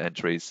to submit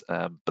entries.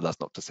 But that's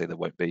not to say there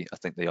won't be. I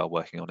think they are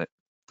working on it.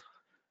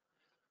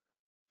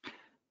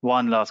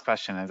 One last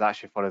question, and it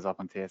actually follows up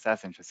on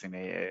TSS,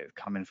 interestingly,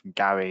 coming from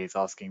Gary, is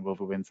asking, will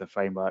the Windsor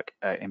framework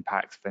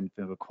impact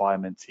the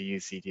requirement to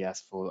use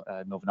CDS for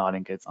Northern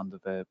Ireland goods under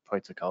the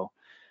protocol?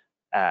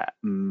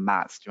 Matt,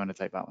 do you want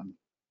to take that one?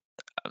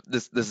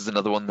 This is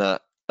another one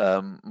that,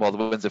 while the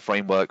Windsor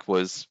framework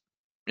was,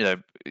 it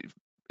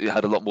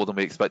had a lot more than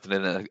we expected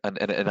in it, and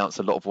it announced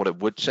a lot of what it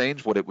would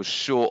change. What it was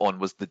short on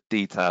was the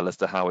detail as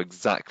to how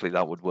exactly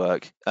that would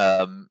work.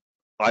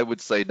 I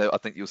would say no. I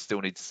think you'll still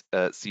need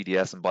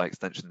CDS and by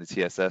extension the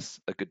TSS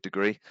a good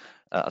degree.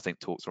 I think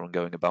talks are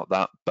ongoing about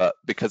that, but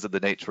because of the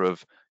nature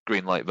of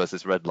green light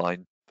versus red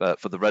line,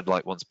 for the red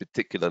light ones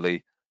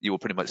particularly, you will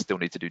pretty much still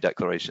need to do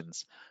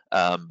declarations.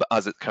 But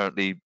as it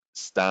currently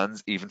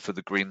stands, even for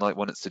the green light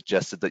one, it's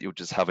suggested that you'll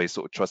just have a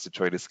sort of trusted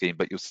trader scheme,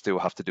 but you'll still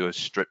have to do a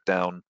stripped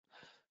down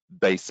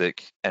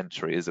basic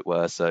entry, as it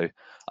were. So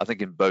I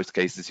think in both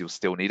cases you'll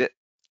still need it,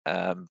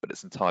 but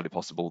it's entirely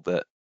possible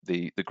that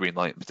the green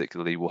light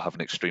particularly will have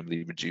an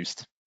extremely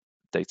reduced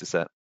data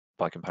set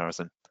by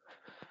comparison.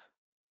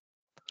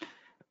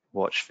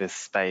 watch this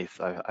space,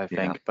 I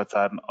think. Yeah. But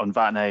on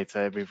that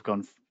note, we've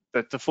gone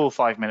the full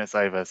 5 minutes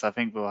over, so I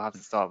think we'll have to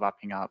start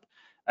wrapping up.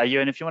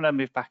 Ewan, if you want to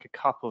move back a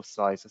couple of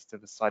slides just to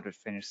the slide we've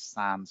finished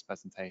Sam's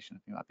presentation, I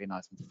think that'd be a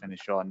nice one to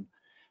finish on.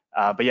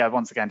 But yeah,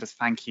 once again, just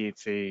thank you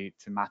to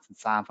Matt and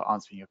Sam for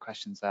answering your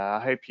questions there. I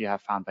hope you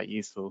have found that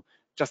useful.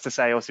 Just to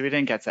say also, we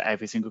didn't get to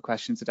every single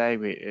question today.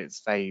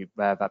 It's very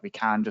rare that we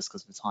can just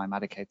because of the time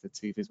allocated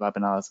to these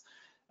webinars.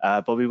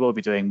 But we will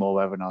be doing more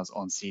webinars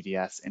on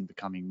CDS in the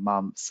coming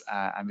months.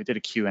 And we did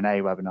a Q&A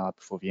webinar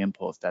before the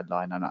imports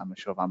deadline, and I'm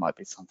sure that might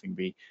be something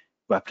we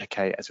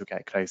replicate as we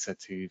get closer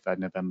to the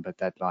November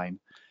deadline.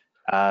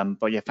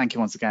 But yeah, thank you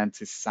once again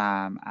to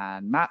Sam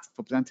and Matt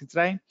for presenting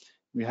today.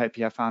 We hope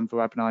you have found the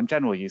webinar in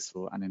general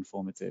useful and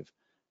informative.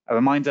 A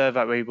reminder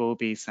that we will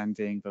be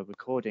sending the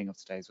recording of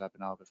today's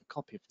webinar with a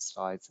copy of the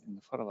slides in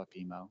the follow-up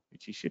email,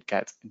 which you should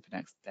get in the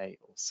next day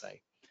or so.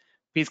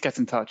 Please get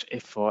in touch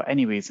if for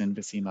any reason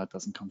this email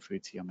doesn't come through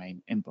to your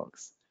main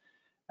inbox.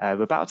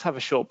 We're about to have a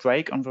short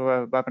break on the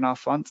webinar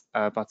front,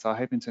 but are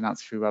hoping to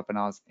announce a few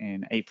webinars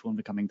in April in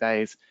the coming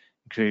days,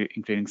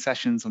 including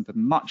sessions on the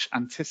much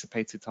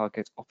anticipated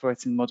target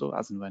operating model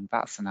as and when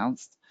that's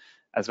announced,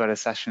 as well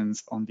as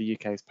sessions on the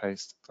UK's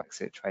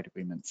post-Brexit trade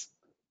agreements.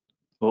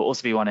 We'll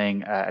also be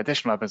running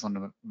additional webinars on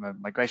the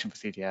migration for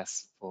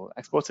CDS for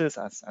exporters,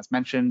 as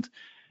mentioned.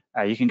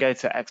 You can go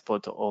to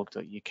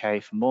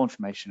export.org.uk for more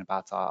information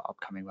about our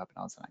upcoming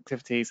webinars and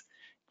activities,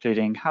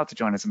 including how to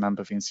join as a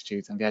member of the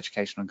Institute and the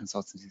educational and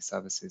consultancy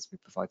services we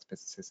provide to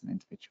businesses and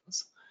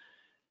individuals.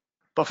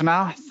 But for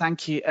now,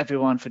 thank you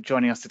everyone for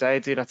joining us today.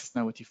 Do let us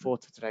know what you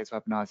thought of today's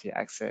webinar as you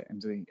exit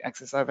and do the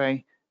exit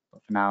survey.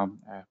 But for now,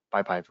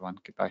 bye-bye everyone.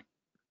 Goodbye.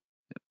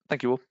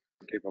 Thank you all.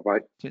 Okay,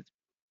 bye-bye. Cheers.